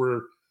scenarios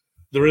where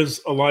there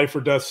is a life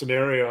or death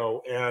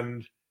scenario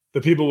and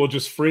the people will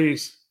just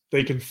freeze.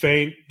 They can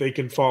faint, they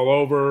can fall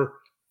over.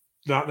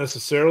 Not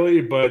necessarily,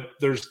 but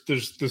there's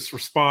this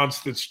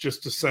response that's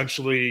just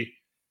essentially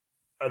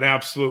an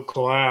absolute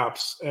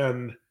collapse.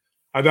 And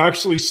I've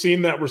actually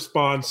seen that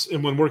response.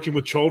 And when working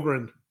with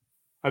children,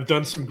 I've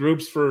done some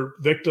groups for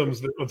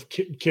victims of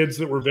kids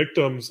that were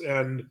victims.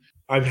 And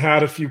I've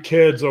had a few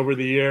kids over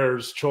the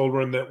years,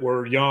 children that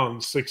were young,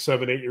 6,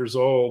 7, 8 years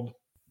old,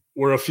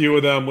 where a few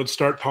of them would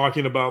start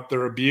talking about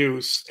their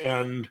abuse,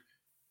 and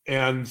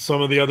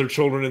some of the other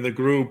children in the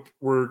group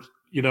were,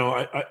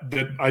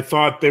 I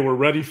thought they were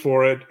ready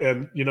for it.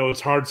 And, it's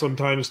hard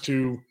sometimes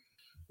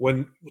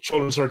when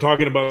children start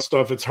talking about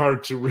stuff, it's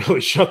hard to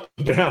really shut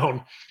them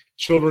down.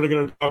 Children are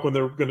going to talk when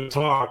they're going to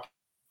talk.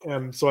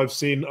 And so I've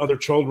seen other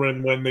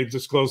children, when they've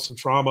disclosed some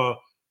trauma,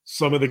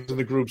 some of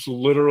the groups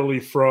literally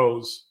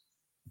froze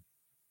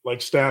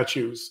like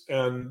statues.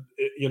 And,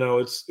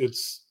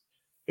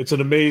 it's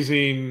an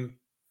amazing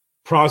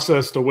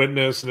process to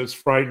witness, and it's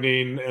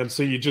frightening. And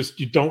so you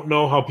don't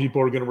know how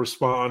people are going to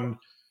respond,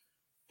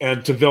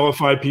 and to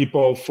vilify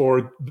people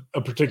for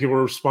a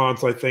particular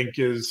response, I think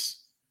is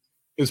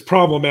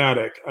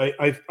problematic.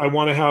 I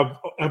want to have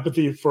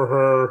empathy for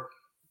her.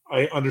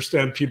 I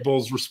understand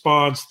people's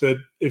response, that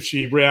if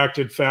she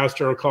reacted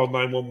faster or called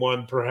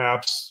 911,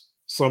 perhaps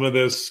some of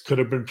this could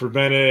have been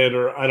prevented,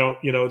 or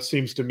it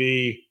seems to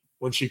me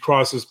when she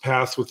crosses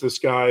paths with this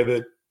guy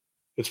that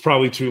it's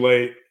probably too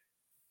late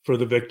for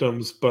the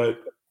victims. But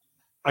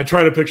I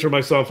try to picture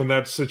myself in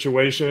that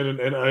situation,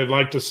 and I'd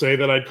like to say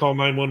that I'd call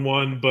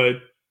 911,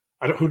 but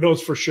who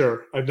knows for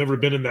sure? I've never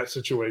been in that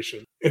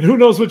situation. And who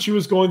knows what she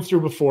was going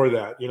through before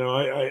that?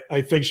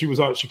 I think she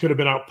could have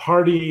been out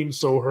partying,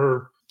 so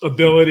her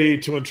ability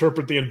to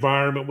interpret the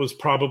environment was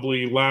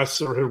probably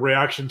less, or her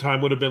reaction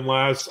time would have been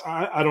less.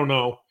 I don't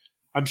know.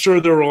 I'm sure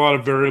there were a lot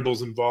of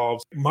variables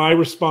involved. My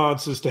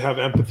response is to have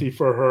empathy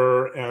for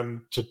her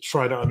and to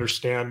try to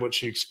understand what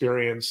she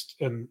experienced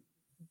and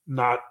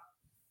not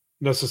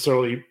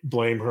necessarily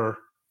blame her.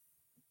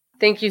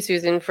 Thank you,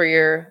 Susan, for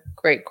your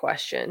great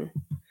question.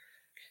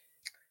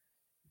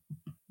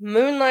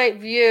 Moonlight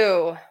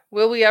View.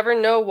 Will we ever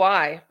know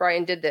why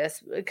Brian did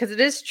this? Because it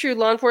is true,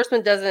 law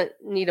enforcement doesn't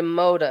need a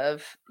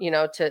motive,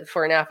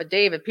 for an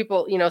affidavit.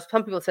 People,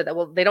 some people said that,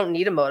 well, they don't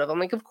need a motive. I'm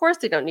like, of course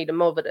they don't need a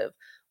motive.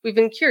 We've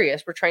been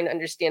curious. We're trying to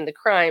understand the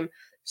crime.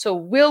 So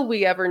will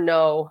we ever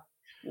know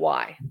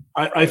why?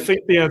 I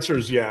think the answer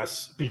is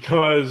yes,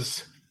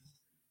 because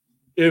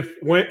if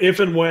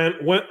and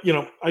when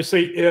I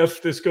say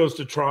if this goes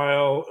to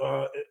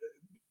trial, it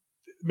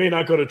may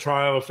not go to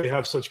trial if they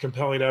have such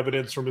compelling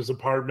evidence from his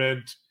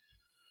apartment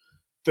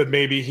that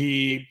maybe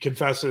he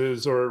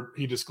confesses or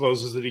he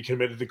discloses that he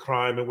committed the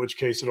crime, in which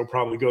case it'll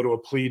probably go to a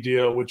plea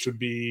deal, which would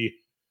be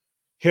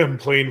him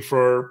pleading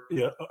for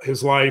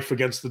his life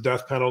against the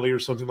death penalty or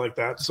something like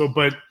that. So,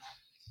 but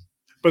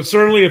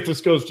certainly if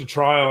this goes to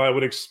trial, I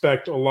would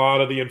expect a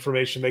lot of the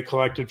information they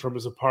collected from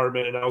his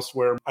apartment and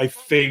elsewhere. I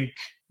think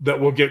that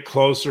we'll get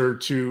closer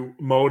to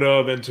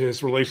motive and to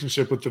his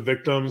relationship with the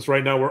victims.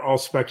 Right now, we're all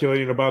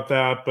speculating about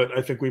that, but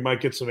I think we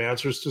might get some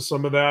answers to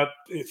some of that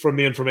from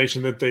the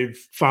information that they've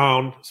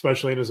found,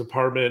 especially in his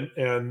apartment.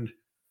 And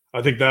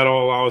I think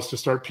that'll allow us to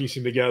start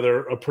piecing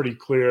together a pretty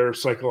clear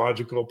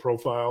psychological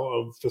profile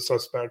of the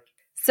suspect.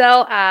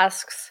 Sel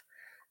asks,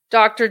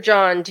 Dr.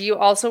 John, do you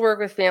also work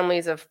with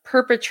families of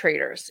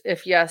perpetrators?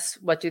 If yes,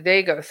 what do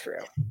they go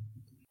through?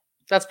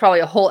 That's probably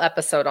a whole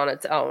episode on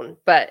its own.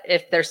 But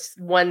if there's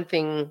one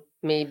thing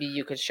maybe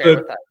you could share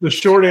with us. The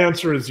short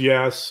answer is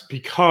yes,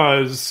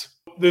 because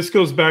this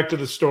goes back to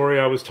the story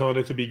I was telling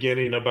at the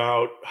beginning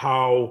about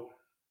how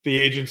the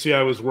agency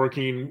I was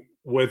working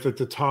with at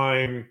the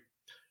time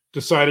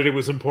decided it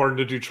was important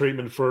to do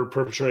treatment for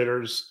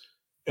perpetrators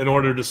in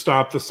order to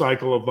stop the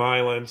cycle of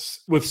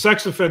violence. With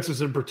sex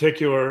offenses in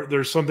particular,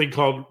 there's something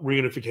called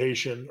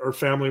reunification or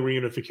family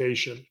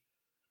reunification,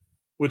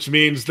 which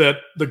means that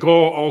the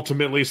goal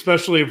ultimately,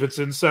 especially if it's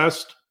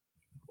incest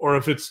or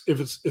if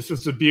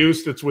it's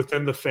abuse that's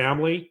within the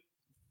family,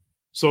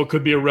 so it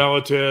could be a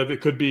relative,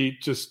 it could be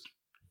just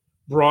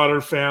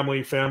broader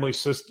family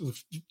system,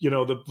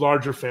 the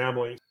larger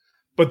family.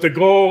 But the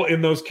goal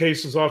in those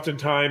cases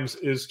oftentimes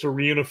is to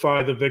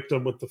reunify the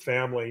victim with the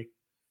family.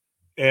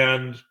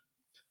 And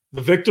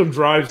the victim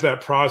drives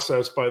that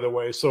process, by the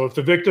way. So if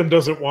the victim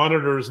doesn't want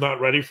it or is not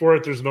ready for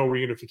it, there's no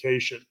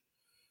reunification.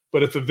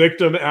 But if the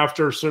victim,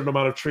 after a certain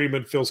amount of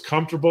treatment, feels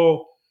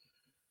comfortable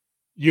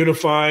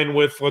unifying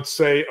with, let's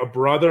say, a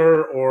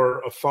brother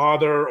or a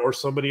father or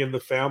somebody in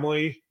the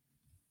family,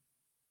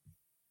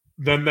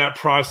 then that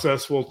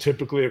process will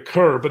typically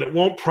occur. But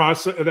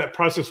that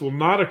process will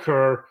not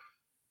occur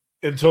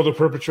until the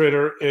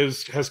perpetrator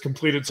has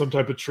completed some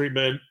type of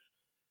treatment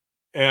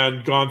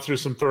and gone through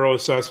some thorough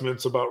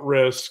assessments about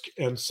risk.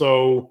 And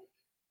so,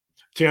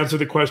 to answer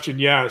the question,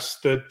 yes,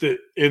 that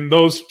in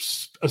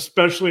those,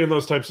 especially in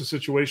those types of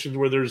situations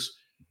where there's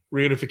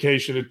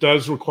reunification, it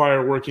does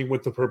require working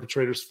with the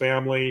perpetrator's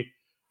family,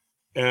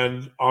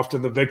 and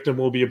often the victim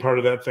will be a part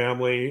of that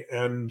family,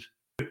 and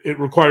it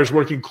requires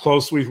working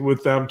closely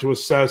with them to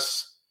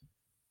assess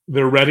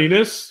their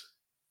readiness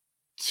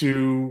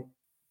to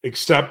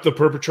accept the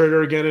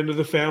perpetrator again into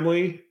the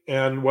family,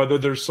 and whether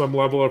there's some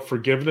level of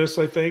forgiveness,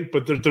 I think.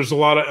 But there's a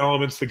lot of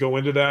elements that go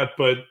into that.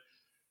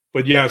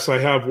 But yes, I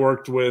have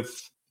worked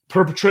with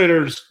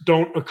perpetrators.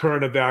 Don't occur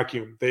in a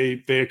vacuum.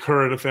 They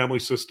occur in a family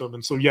system.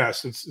 And so,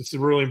 yes, it's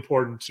really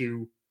important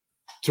to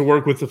to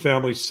work with the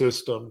family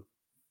system.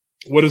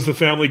 What does the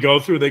family go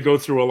through? They go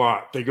through a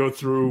lot. They go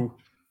through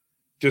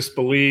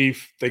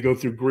disbelief. They go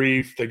through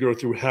grief. They go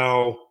through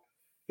hell.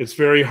 It's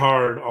very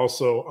hard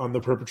also on the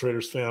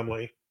perpetrator's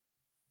family.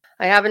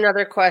 I have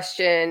another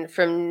question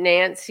from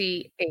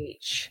Nancy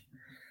H.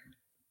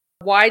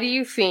 Why do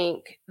you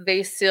think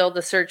they sealed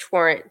the search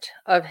warrant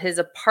of his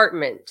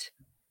apartment?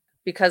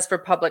 Because for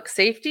public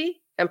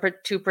safety and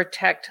to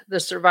protect the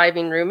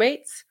surviving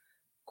roommates?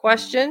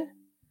 Question.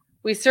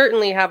 We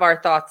certainly have our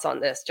thoughts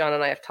on this. John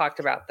and I have talked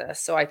about this.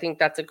 So I think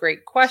that's a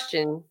great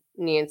question,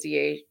 Nancy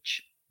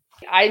H.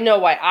 I know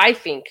why I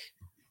think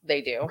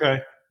they do.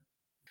 Okay.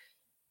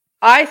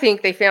 I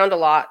think they found a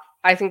lot.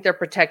 I think they're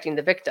protecting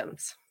the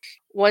victims.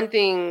 One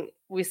thing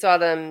we saw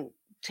them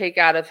take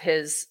out of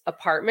his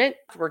apartment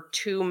were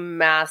 2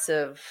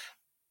 massive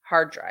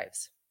hard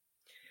drives.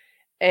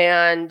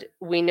 And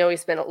we know he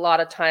spent a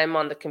lot of time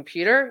on the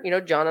computer.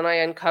 John and I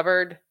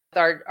uncovered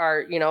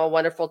our a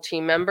wonderful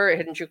team member at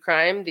Hidden True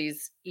Crime,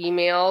 these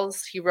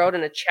emails he wrote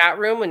in a chat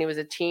room when he was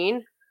a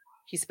teen.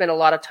 He spent a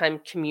lot of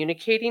time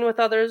communicating with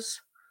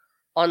others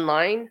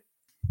online.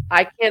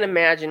 I can't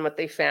imagine what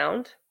they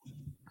found.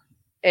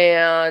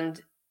 And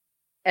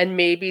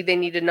maybe they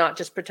need to not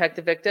just protect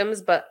the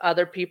victims, but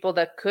other people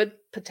that could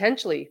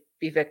potentially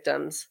be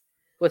victims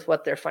with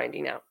what they're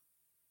finding out.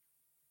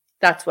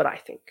 That's what I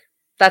think.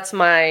 That's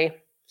my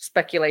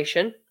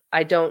speculation.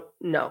 I don't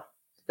know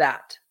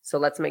that. So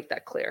let's make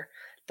that clear.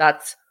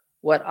 That's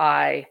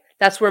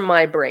where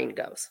my brain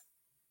goes.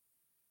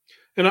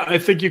 And I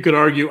think you could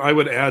argue, I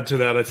would add to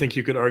that, I think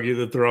you could argue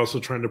that they're also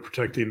trying to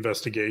protect the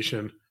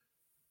investigation.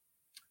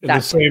 In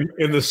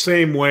the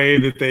same way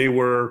that they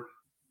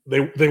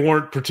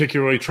weren't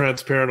particularly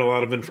transparent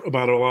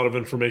about a lot of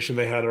information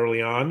they had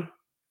early on.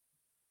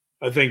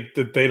 I think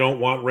that they don't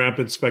want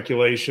rampant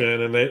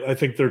speculation, and I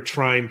think they're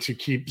trying to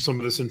keep some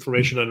of this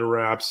information under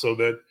wraps so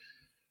that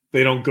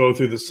they don't go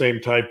through the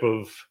same type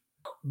of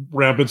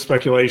rampant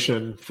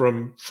speculation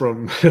from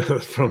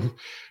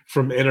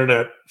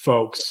internet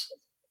folks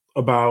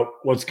about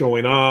what's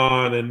going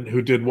on and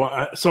who did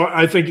what. So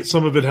I think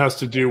some of it has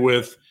to do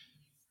with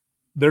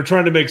they're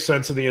trying to make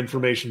sense of the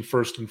information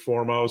first and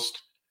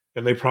foremost,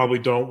 and they probably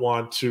don't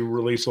want to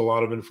release a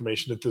lot of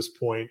information at this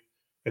point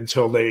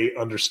until they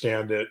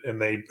understand it and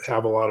they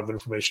have a lot of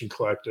information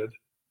collected.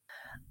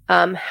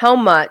 How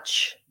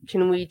much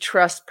can we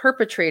trust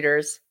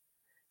perpetrators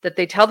that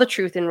they tell the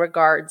truth in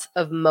regards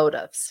of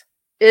motives?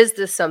 Is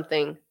this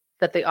something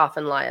that they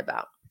often lie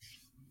about?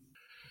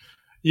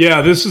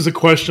 Yeah, this is a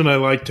question I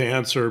like to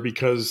answer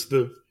because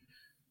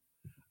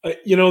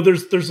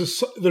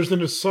there's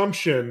an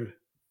assumption.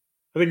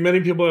 I think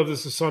many people have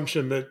this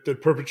assumption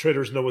that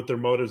perpetrators know what their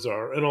motives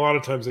are, and a lot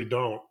of times they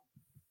don't.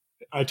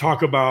 I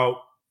talk about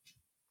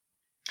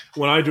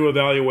when I do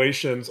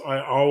evaluations,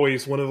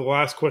 one of the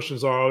last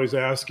questions I always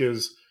ask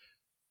is,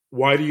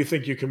 why do you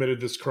think you committed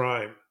this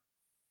crime?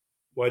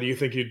 Why do you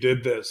think you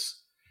did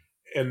this?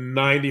 And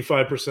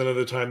 95% of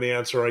the time the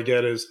answer I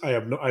get is, I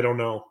don't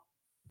know.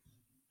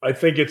 I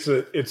think it's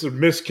a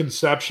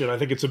misconception. I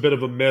think it's a bit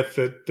of a myth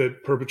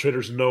that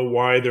perpetrators know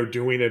why they're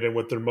doing it and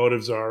what their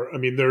motives are. I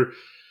mean,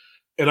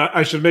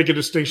 I should make a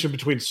distinction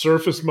between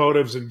surface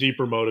motives and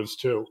deeper motives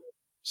too.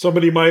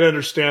 Somebody might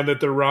understand that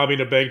they're robbing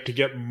a bank to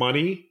get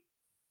money,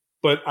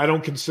 but I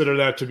don't consider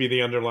that to be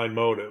the underlying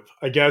motive.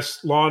 I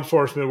guess law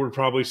enforcement would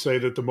probably say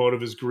that the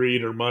motive is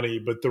greed or money,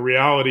 but the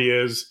reality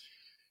is,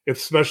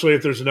 especially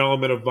if there's an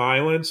element of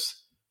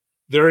violence,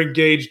 they're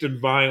engaged in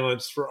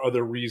violence for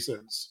other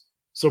reasons.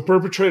 So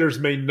perpetrators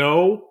may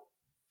know,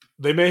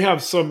 they may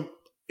have some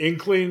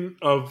inkling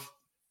of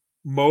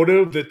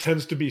motive that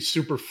tends to be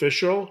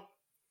superficial,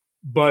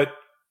 but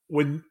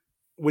when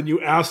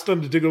you ask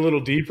them to dig a little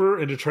deeper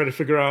and to try to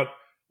figure out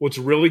what's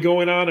really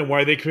going on and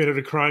why they committed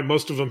a crime,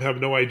 most of them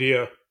have no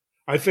idea.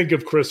 I think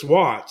of Chris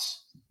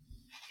Watts,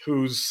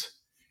 who's,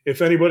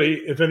 if any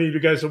of you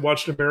guys have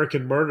watched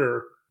American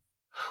Murder,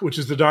 which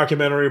is the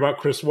documentary about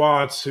Chris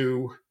Watts,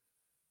 who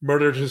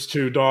murdered his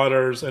 2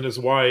 daughters and his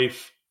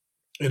wife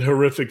in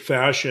horrific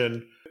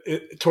fashion.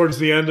 Towards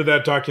the end of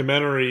that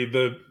documentary,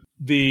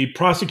 the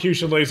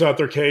prosecution lays out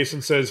their case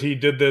and says he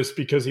did this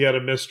because he had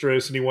a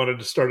mistress and he wanted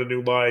to start a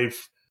new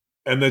life.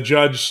 And the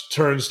judge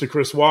turns to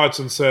Chris Watts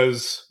and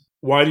says,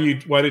 why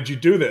did you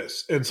do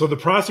this? And so the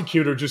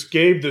prosecutor just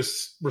gave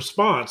this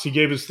response. He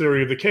gave his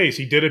theory of the case.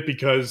 He did it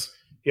because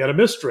he had a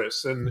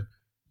mistress and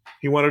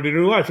he wanted a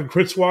new life. And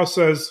Chris Watts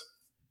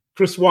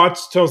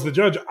tells the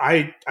judge,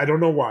 I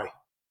don't know why.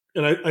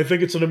 And I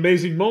think it's an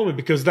amazing moment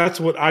because that's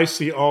what I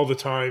see all the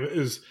time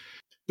is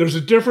there's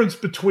a difference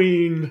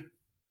between,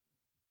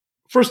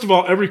 first of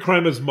all, every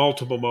crime has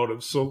multiple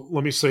motives. So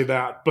let me say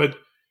that. But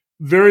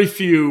very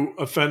few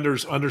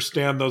offenders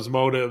understand those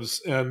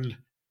motives. And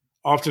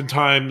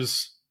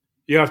oftentimes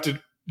you have to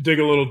dig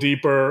a little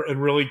deeper and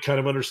really kind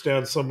of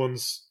understand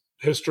someone's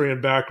history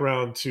and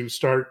background to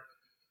start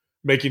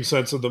making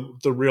sense of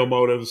the real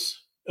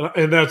motives.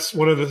 And that's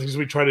one of the things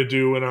we try to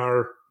do in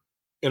our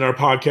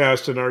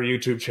podcast and our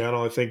YouTube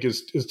channel, I think,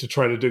 is to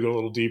try to dig a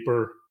little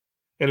deeper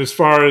And as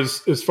far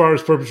as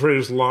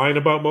perpetrators lying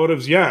about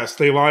motives, yes,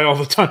 they lie all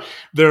the time.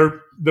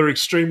 They're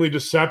extremely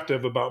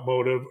deceptive about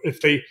motive.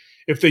 If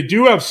they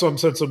do have some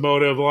sense of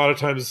motive, a lot of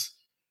times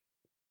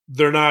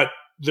they're not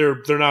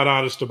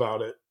honest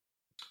about it.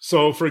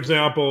 So, for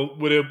example,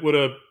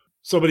 would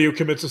somebody who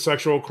commits a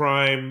sexual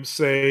crime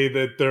say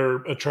that they're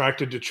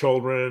attracted to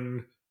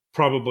children?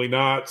 Probably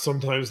not.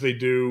 Sometimes they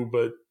do,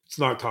 but it's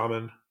not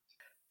common.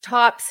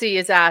 Topsy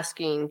is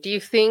asking, do you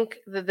think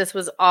that this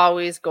was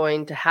always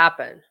going to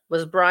happen?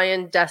 Was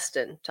Brian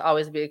destined to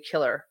always be a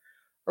killer?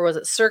 Or was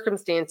it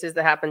circumstances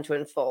that happened to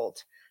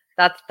unfold?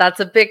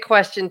 That's a big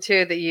question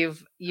too that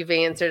you've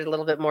answered a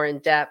little bit more in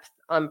depth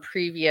on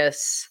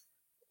previous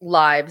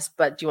lives,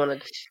 but do you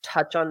want to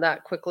touch on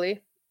that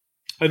quickly?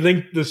 I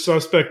think the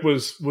suspect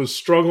was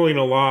struggling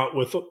a lot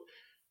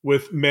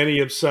with many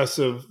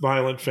obsessive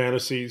violent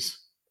fantasies.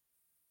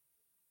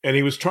 And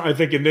he was I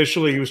think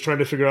initially he was trying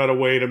to figure out a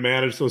way to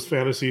manage those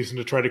fantasies and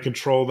to try to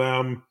control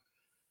them.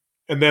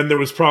 And then there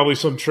was probably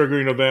some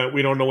triggering event.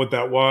 We don't know what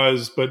that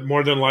was, but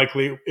more than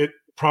likely it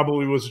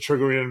probably was a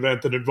triggering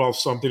event that involved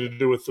something to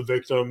do with the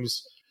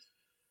victims.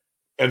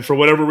 And for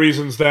whatever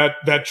reasons, that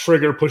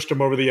trigger pushed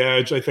him over the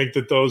edge. I think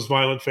that those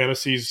violent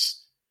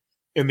fantasies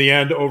in the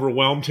end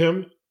overwhelmed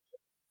him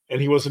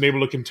and he wasn't able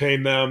to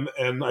contain them.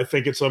 And I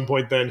think at some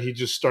point then he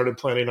just started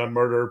planning on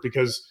murder,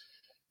 because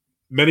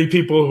many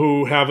people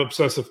who have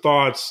obsessive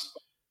thoughts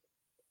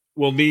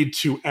will need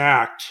to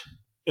act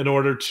in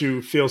order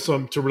to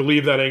to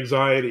relieve that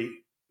anxiety.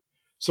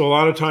 So a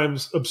lot of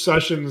times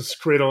obsessions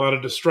create a lot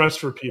of distress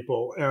for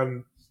people.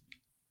 And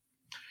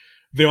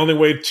the only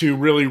way to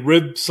really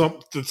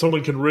that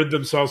someone can rid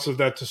themselves of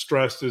that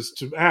distress is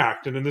to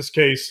act. And in this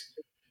case,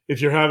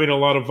 if you're having a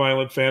lot of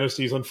violent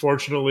fantasies,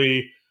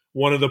 unfortunately,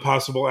 one of the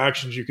possible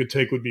actions you could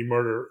take would be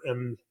murder.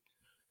 And,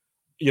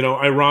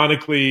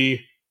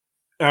 ironically,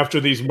 after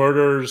these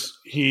murders,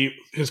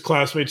 his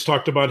classmates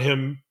talked about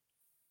him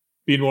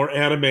being more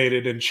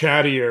animated and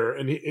chattier,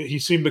 and he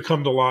seemed to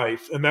come to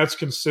life. And that's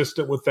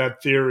consistent with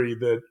that theory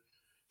that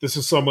this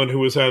is someone who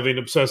was having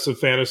obsessive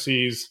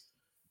fantasies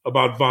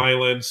about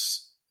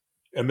violence,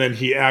 and then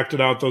he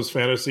acted out those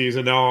fantasies,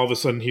 and now all of a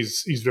sudden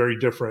he's very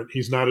different.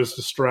 He's not as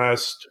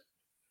distressed.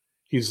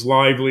 He's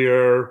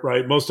livelier,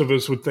 right? Most of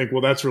us would think,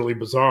 well, that's really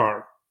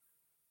bizarre.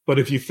 But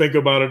if you think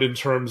about it in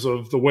terms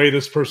of the way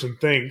this person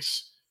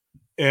thinks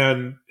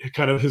and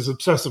kind of his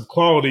obsessive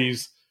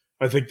qualities,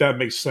 I think that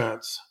makes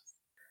sense.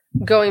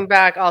 Going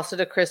back also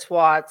to Chris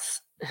Watts,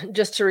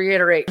 just to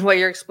reiterate what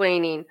you're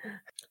explaining,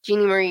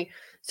 Jeannie Marie.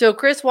 So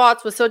Chris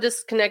Watts was so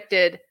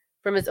disconnected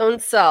from his own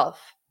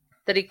self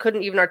that he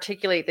couldn't even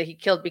articulate that he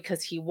killed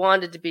because he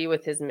wanted to be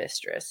with his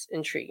mistress.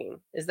 Intriguing.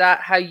 Is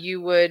that how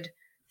you would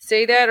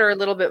say that, or a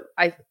little bit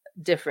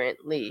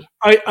differently?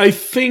 I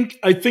think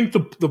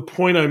the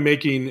point I'm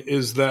making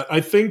is that I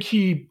think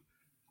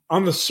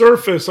on the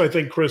surface, I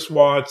think Chris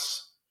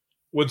Watts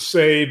would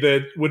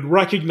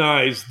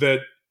recognize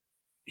that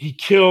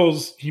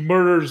he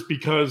murders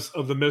because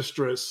of the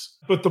mistress.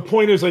 But the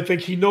point is, I think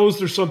he knows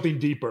there's something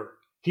deeper.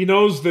 He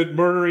knows that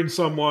murdering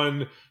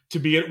someone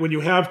when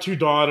you have two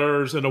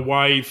daughters and a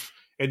wife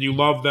and you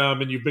love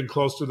them and you've been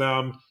close to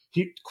them,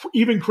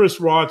 even Chris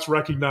Watts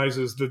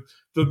recognizes that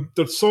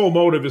the sole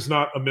motive is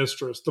not a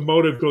mistress. The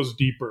motive goes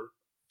deeper.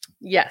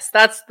 Yes,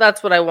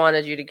 that's what I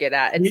wanted you to get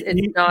at.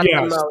 It's not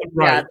the motive.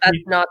 Right. Yeah, that's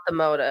not the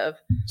motive.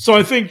 So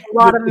I think a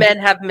lot of men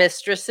have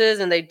mistresses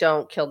and they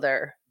don't kill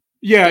their.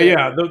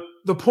 Yeah.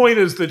 The point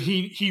is that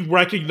he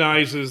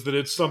recognizes that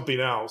it's something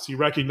else. He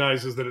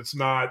recognizes that it's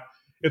not.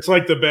 It's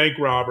like the bank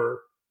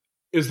robber.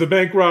 Is the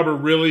bank robber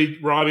really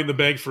robbing the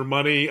bank for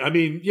money? I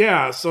mean,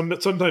 yeah,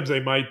 sometimes they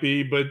might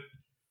be, but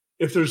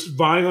if there's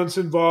violence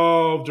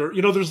involved, or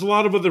there's a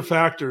lot of other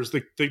factors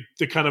that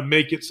kind of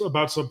make it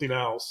about something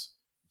else.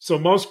 So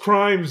most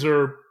crimes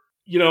are,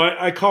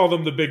 I call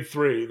them the big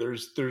three.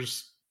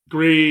 There's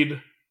greed,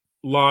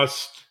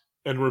 lust,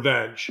 and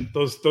revenge.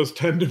 Those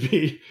tend to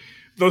be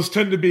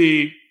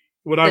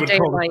what I would call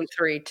the Dateline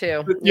three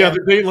too. Yeah, the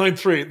Dateline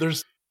three.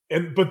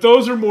 But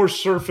those are more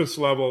surface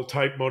level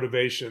type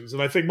motivations,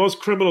 and I think most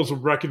criminals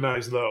would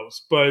recognize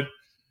those. But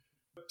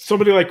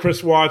somebody like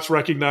Chris Watts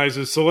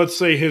recognizes. So let's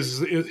say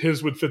his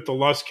would fit the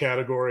lust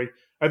category.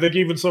 I think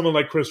even someone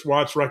like Chris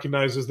Watts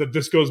recognizes that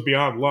this goes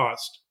beyond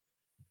lust.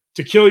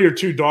 To kill your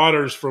two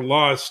daughters for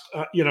lust,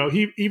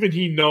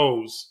 he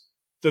knows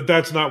that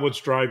that's not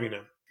what's driving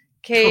him.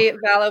 Kay,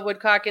 Vala,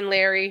 Woodcock, and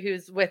Larry,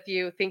 who's with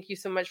you, thank you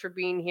so much for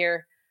being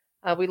here.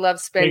 We love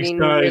spending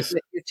with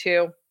you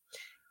too.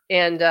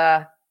 And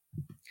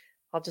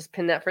I'll just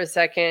pin that for a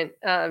second.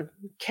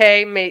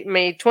 Kay,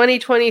 may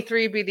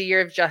 2023 be the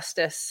year of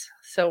justice.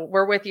 So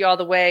we're with you all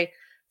the way.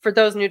 For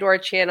those new to our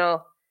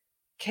channel,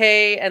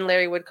 Kay and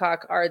Larry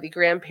Woodcock are the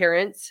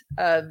grandparents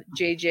of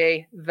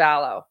JJ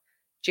Vallow.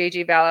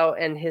 JJ Vallow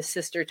and his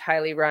sister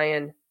Tylee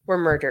Ryan were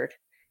murdered,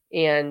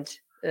 and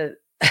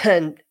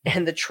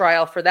the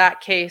trial for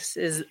that case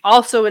is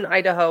also in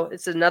Idaho.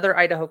 It's another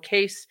Idaho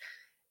case,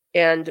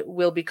 and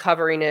we'll be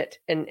covering it.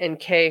 And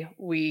Kay,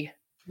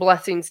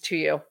 blessings to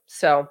you.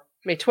 So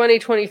May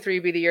 2023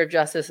 be the year of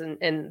justice,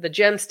 and the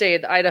gem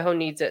stayed. Idaho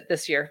needs it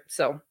this year.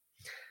 So,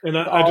 and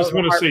I just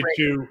want to say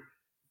too,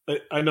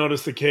 I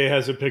noticed that Kay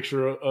has a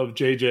picture of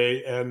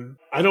JJ, and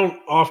I don't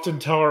often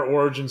tell our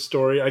origin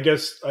story. I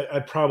guess I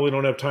probably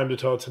don't have time to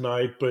tell it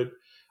tonight, but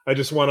I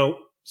just want to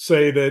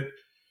say that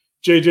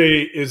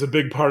JJ is a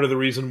big part of the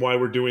reason why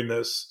we're doing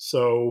this.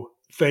 So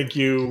thank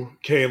you,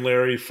 Kay and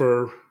Larry,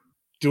 for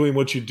doing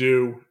what you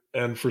do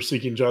and for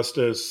seeking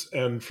justice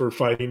and for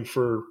fighting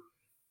for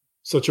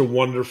such a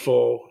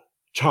wonderful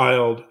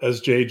child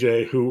as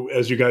JJ, who,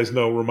 as you guys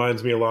know,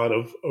 reminds me a lot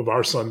of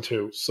our son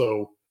too.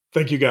 So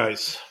thank you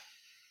guys.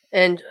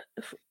 And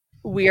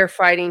we are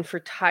fighting for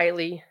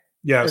Tylee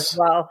as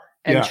well,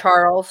 and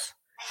Charles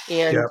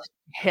and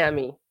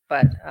Hammy.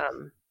 But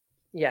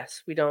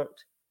yes, we don't.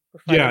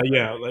 Yeah,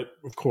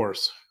 of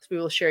course. We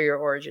will share your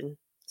origin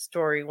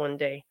story one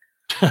day.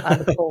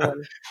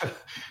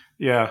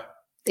 Yeah.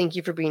 Thank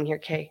you for being here,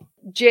 Kay.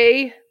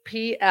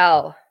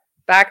 JPL.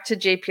 Back to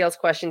JPL's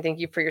question. Thank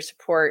you for your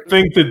support. I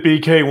think that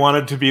BK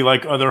wanted to be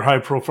like other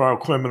high-profile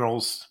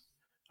criminals.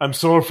 I'm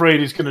so afraid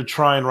he's going to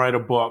try and write a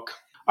book.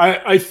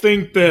 I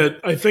think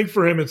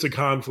for him it's a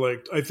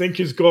conflict. I think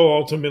his goal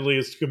ultimately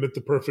is to commit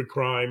the perfect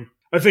crime.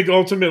 I think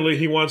ultimately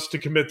he wants to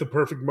commit the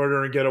perfect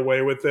murder and get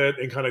away with it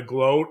and kind of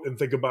gloat and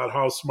think about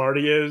how smart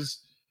he is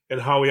and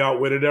how he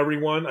outwitted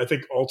everyone. I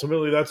think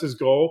ultimately that's his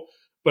goal.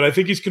 But I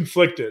think he's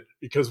conflicted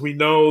because we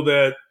know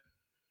that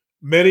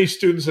many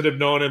students that have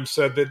known him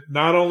said that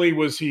not only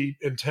was he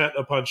intent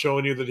upon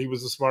showing you that he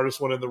was the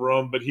smartest one in the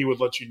room, but he would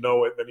let you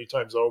know it many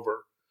times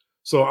over.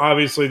 So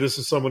obviously this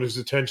is someone who's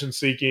attention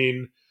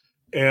seeking,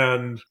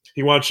 and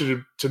he wants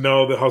you to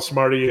know that how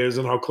smart he is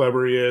and how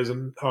clever he is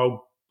and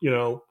how,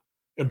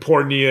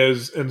 important he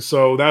is. And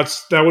so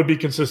that would be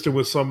consistent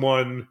with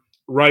someone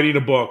writing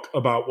a book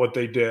about what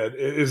they did.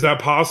 Is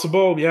that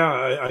possible?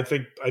 Yeah, I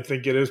think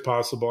it is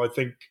possible.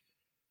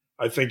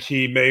 I think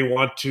he may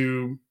want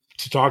to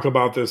talk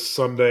about this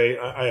someday.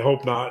 I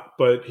hope not,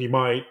 but he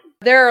might.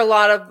 There are a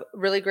lot of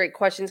really great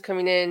questions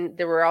coming in.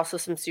 There were also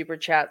some super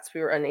chats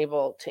we were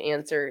unable to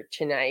answer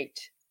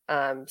tonight.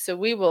 So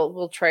we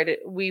will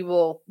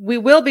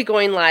be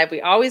going live.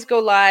 We always go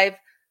live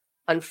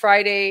on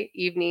Friday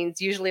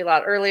evenings, usually a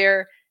lot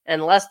earlier,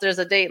 unless there's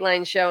a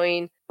Dateline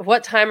showing.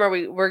 What time are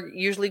we? We're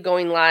usually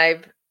going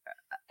live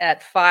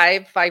at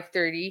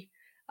 5:30.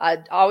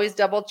 Always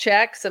double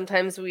check.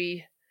 Sometimes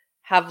we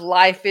have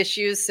life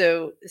issues,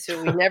 so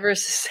we never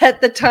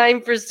set the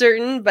time for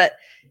certain, but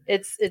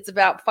it's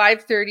about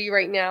 5:30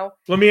 right now.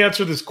 Let me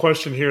answer this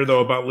question here, though,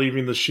 about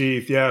leaving the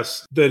sheath.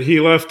 Yes, that he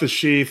left the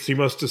sheath. He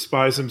must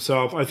despise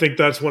himself. I think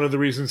that's one of the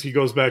reasons he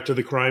goes back to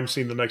the crime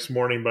scene the next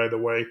morning, by the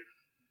way.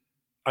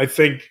 I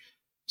think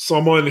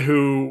someone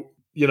who,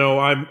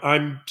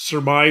 I'm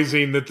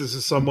surmising that this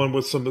is someone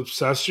with some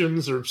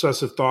obsessions or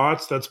obsessive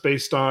thoughts. That's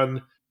based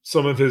on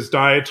some of his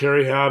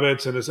dietary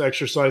habits and his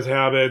exercise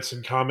habits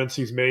and comments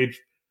he's made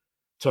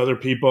to other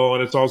people.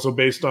 And it's also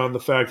based on the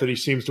fact that he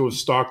seems to have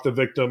stalked the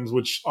victims,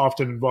 which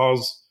often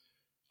involves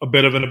a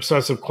bit of an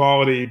obsessive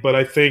quality. But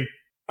I think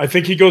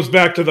he goes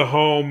back to the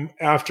home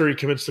after he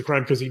commits the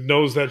crime because he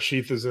knows that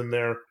sheath is in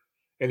there.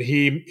 And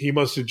he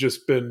must have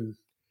just been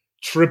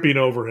tripping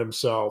over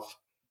himself.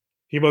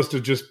 He must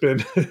have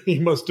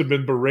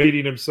been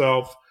berating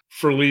himself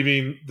for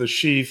leaving the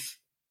sheath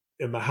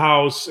in the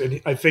house.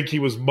 And I think he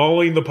was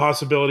mulling the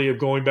possibility of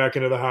going back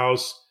into the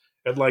house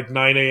at like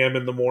 9 a.m.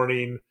 in the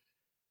morning.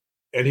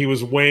 And he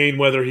was weighing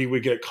whether he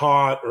would get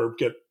caught or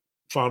get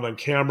found on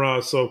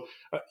camera. So,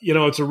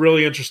 it's a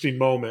really interesting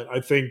moment. I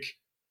think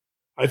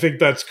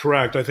that's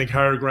correct. I think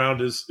Higher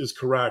Ground is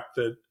correct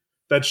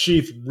that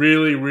sheath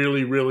really,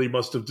 really, really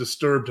must have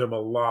disturbed him a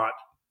lot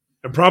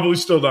and probably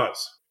still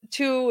does.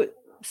 To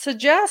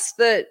suggest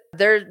that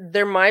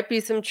there might be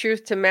some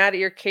truth to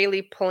Maddie or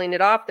Kaylee pulling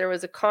it off, there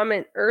was a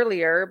comment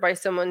earlier by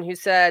someone who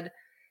said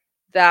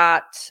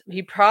that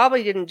he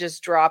probably didn't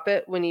just drop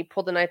it when he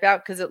pulled the knife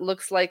out because it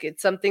looks like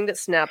it's something that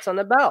snaps on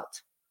a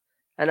belt.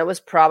 And it was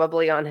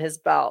probably on his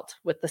belt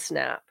with the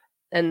snap,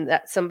 and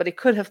that somebody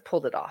could have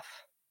pulled it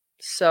off.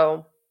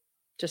 So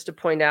just to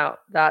point out,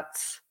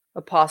 that's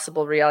a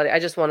possible reality. I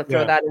just want to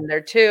throw that in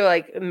there too.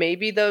 Like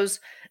maybe those,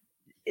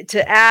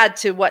 to add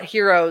to what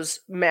heroes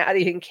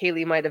Maddie and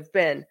Kaylee might have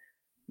been,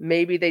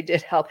 maybe they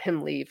did help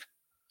him leave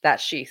that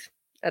sheath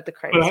at the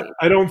crime scene.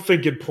 I don't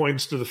think it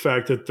points to the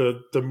fact that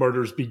the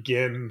murders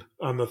begin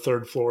on the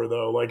third floor,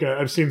 though. Like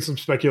I've seen some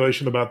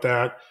speculation about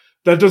that.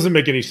 That doesn't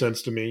make any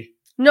sense to me.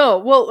 No,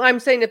 well, I'm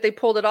saying if they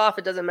pulled it off,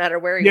 it doesn't matter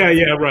where he is.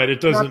 Yeah, right. It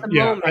doesn't.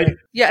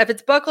 Yeah, if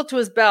it's buckled to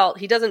his belt,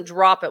 he doesn't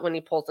drop it when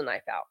he pulls the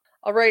knife out.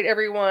 All right,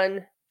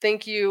 everyone.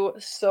 Thank you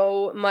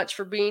so much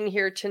for being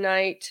here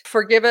tonight.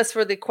 Forgive us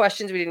for the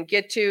questions we didn't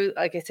get to.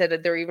 Like I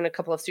said, there were even a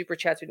couple of super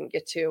chats we didn't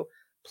get to.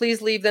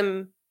 Please leave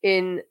them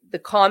in the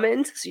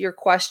comments, your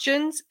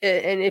questions.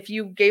 And if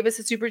you gave us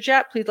a super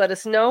chat, please let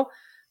us know.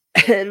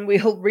 And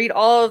we'll read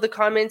all of the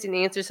comments and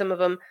answer some of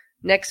them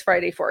next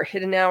Friday for our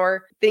Hidden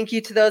Hour. Thank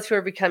you to those who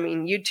are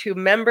becoming YouTube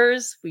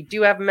members. We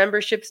do have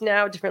memberships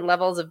now, different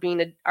levels of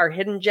being our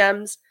hidden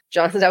gems.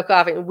 John's out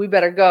coughing. We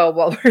better go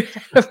while we're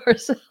ahead of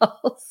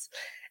ourselves.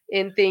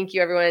 And thank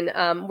you,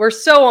 everyone. We're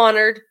so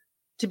honored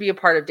to be a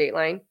part of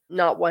Dateline,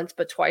 not once,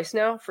 but twice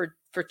now for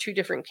 2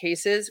 different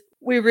cases.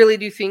 We really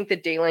do think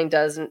that Dateline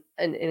does an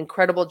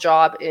incredible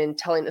job in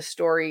telling the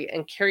story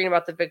and caring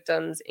about the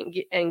victims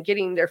and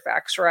getting their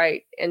facts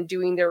right and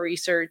doing their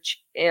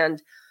research.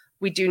 And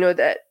we do know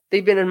that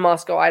they've been in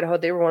Moscow, Idaho.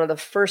 They were one of the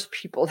first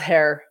people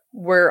there.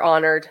 We're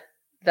honored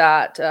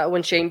that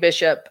when Shane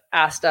Bishop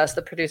asked us,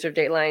 the producer of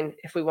Dateline,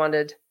 if we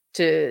wanted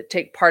to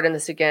take part in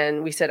this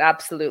again, we said,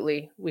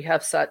 absolutely. We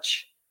have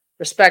such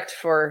respect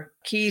for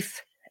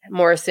Keith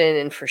Morrison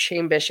and for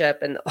Shane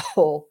Bishop and the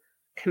whole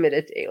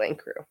committed Dateline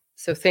crew.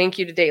 So thank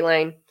you to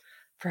Dateline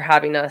for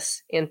having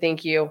us. And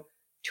thank you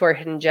to our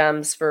Hidden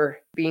Gems for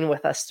being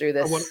with us through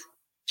this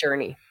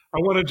journey. I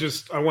want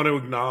to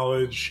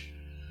acknowledge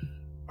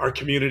our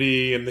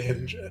community and the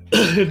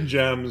Hidden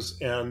Gems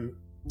and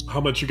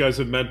how much you guys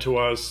have meant to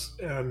us.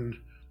 And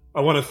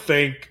I want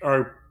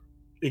to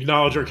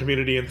acknowledge our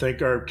community and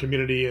thank our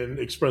community and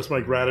express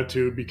my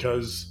gratitude,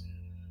 because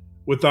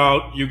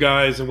without you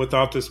guys and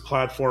without this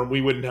platform,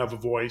 we wouldn't have a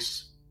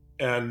voice.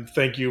 And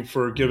thank you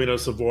for giving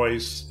us a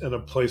voice and a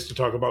place to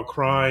talk about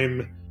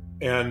crime,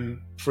 and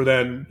for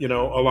then,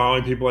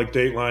 allowing people like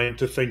Dateline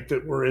to think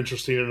that we're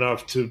interesting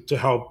enough to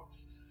help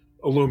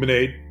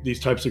illuminate these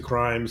types of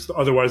crimes.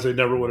 Otherwise, they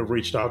never would have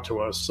reached out to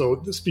us. So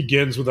this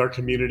begins with our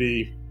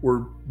community.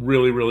 We're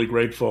really, really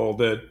grateful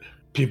that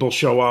people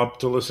show up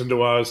to listen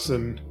to us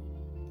and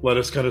let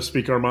us kind of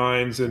speak our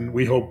minds. And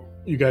we hope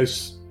you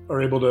guys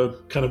are able to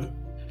kind of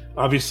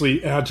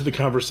obviously add to the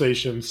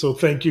conversation. So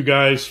thank you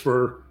guys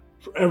for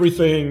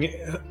everything.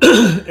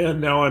 And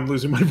now I'm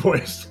losing my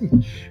voice.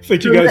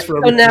 Thank you guys for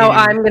everything. So now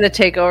I'm going to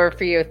take over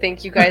for you.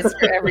 Thank you guys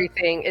for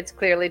everything. It's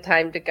clearly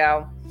time to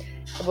go.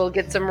 We'll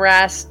get some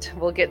rest.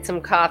 We'll get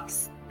some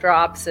cough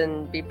drops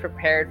and be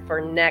prepared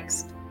for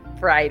next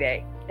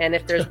Friday. And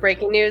if there's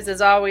breaking news, as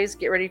always,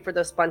 get ready for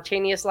those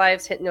spontaneous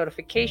lives, hit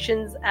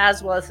notifications,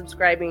 as well as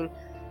subscribing,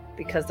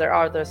 because there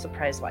are those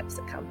surprise lives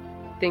that come.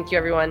 Thank you,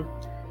 everyone,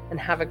 and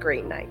have a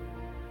great night.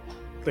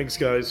 Thanks,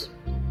 guys.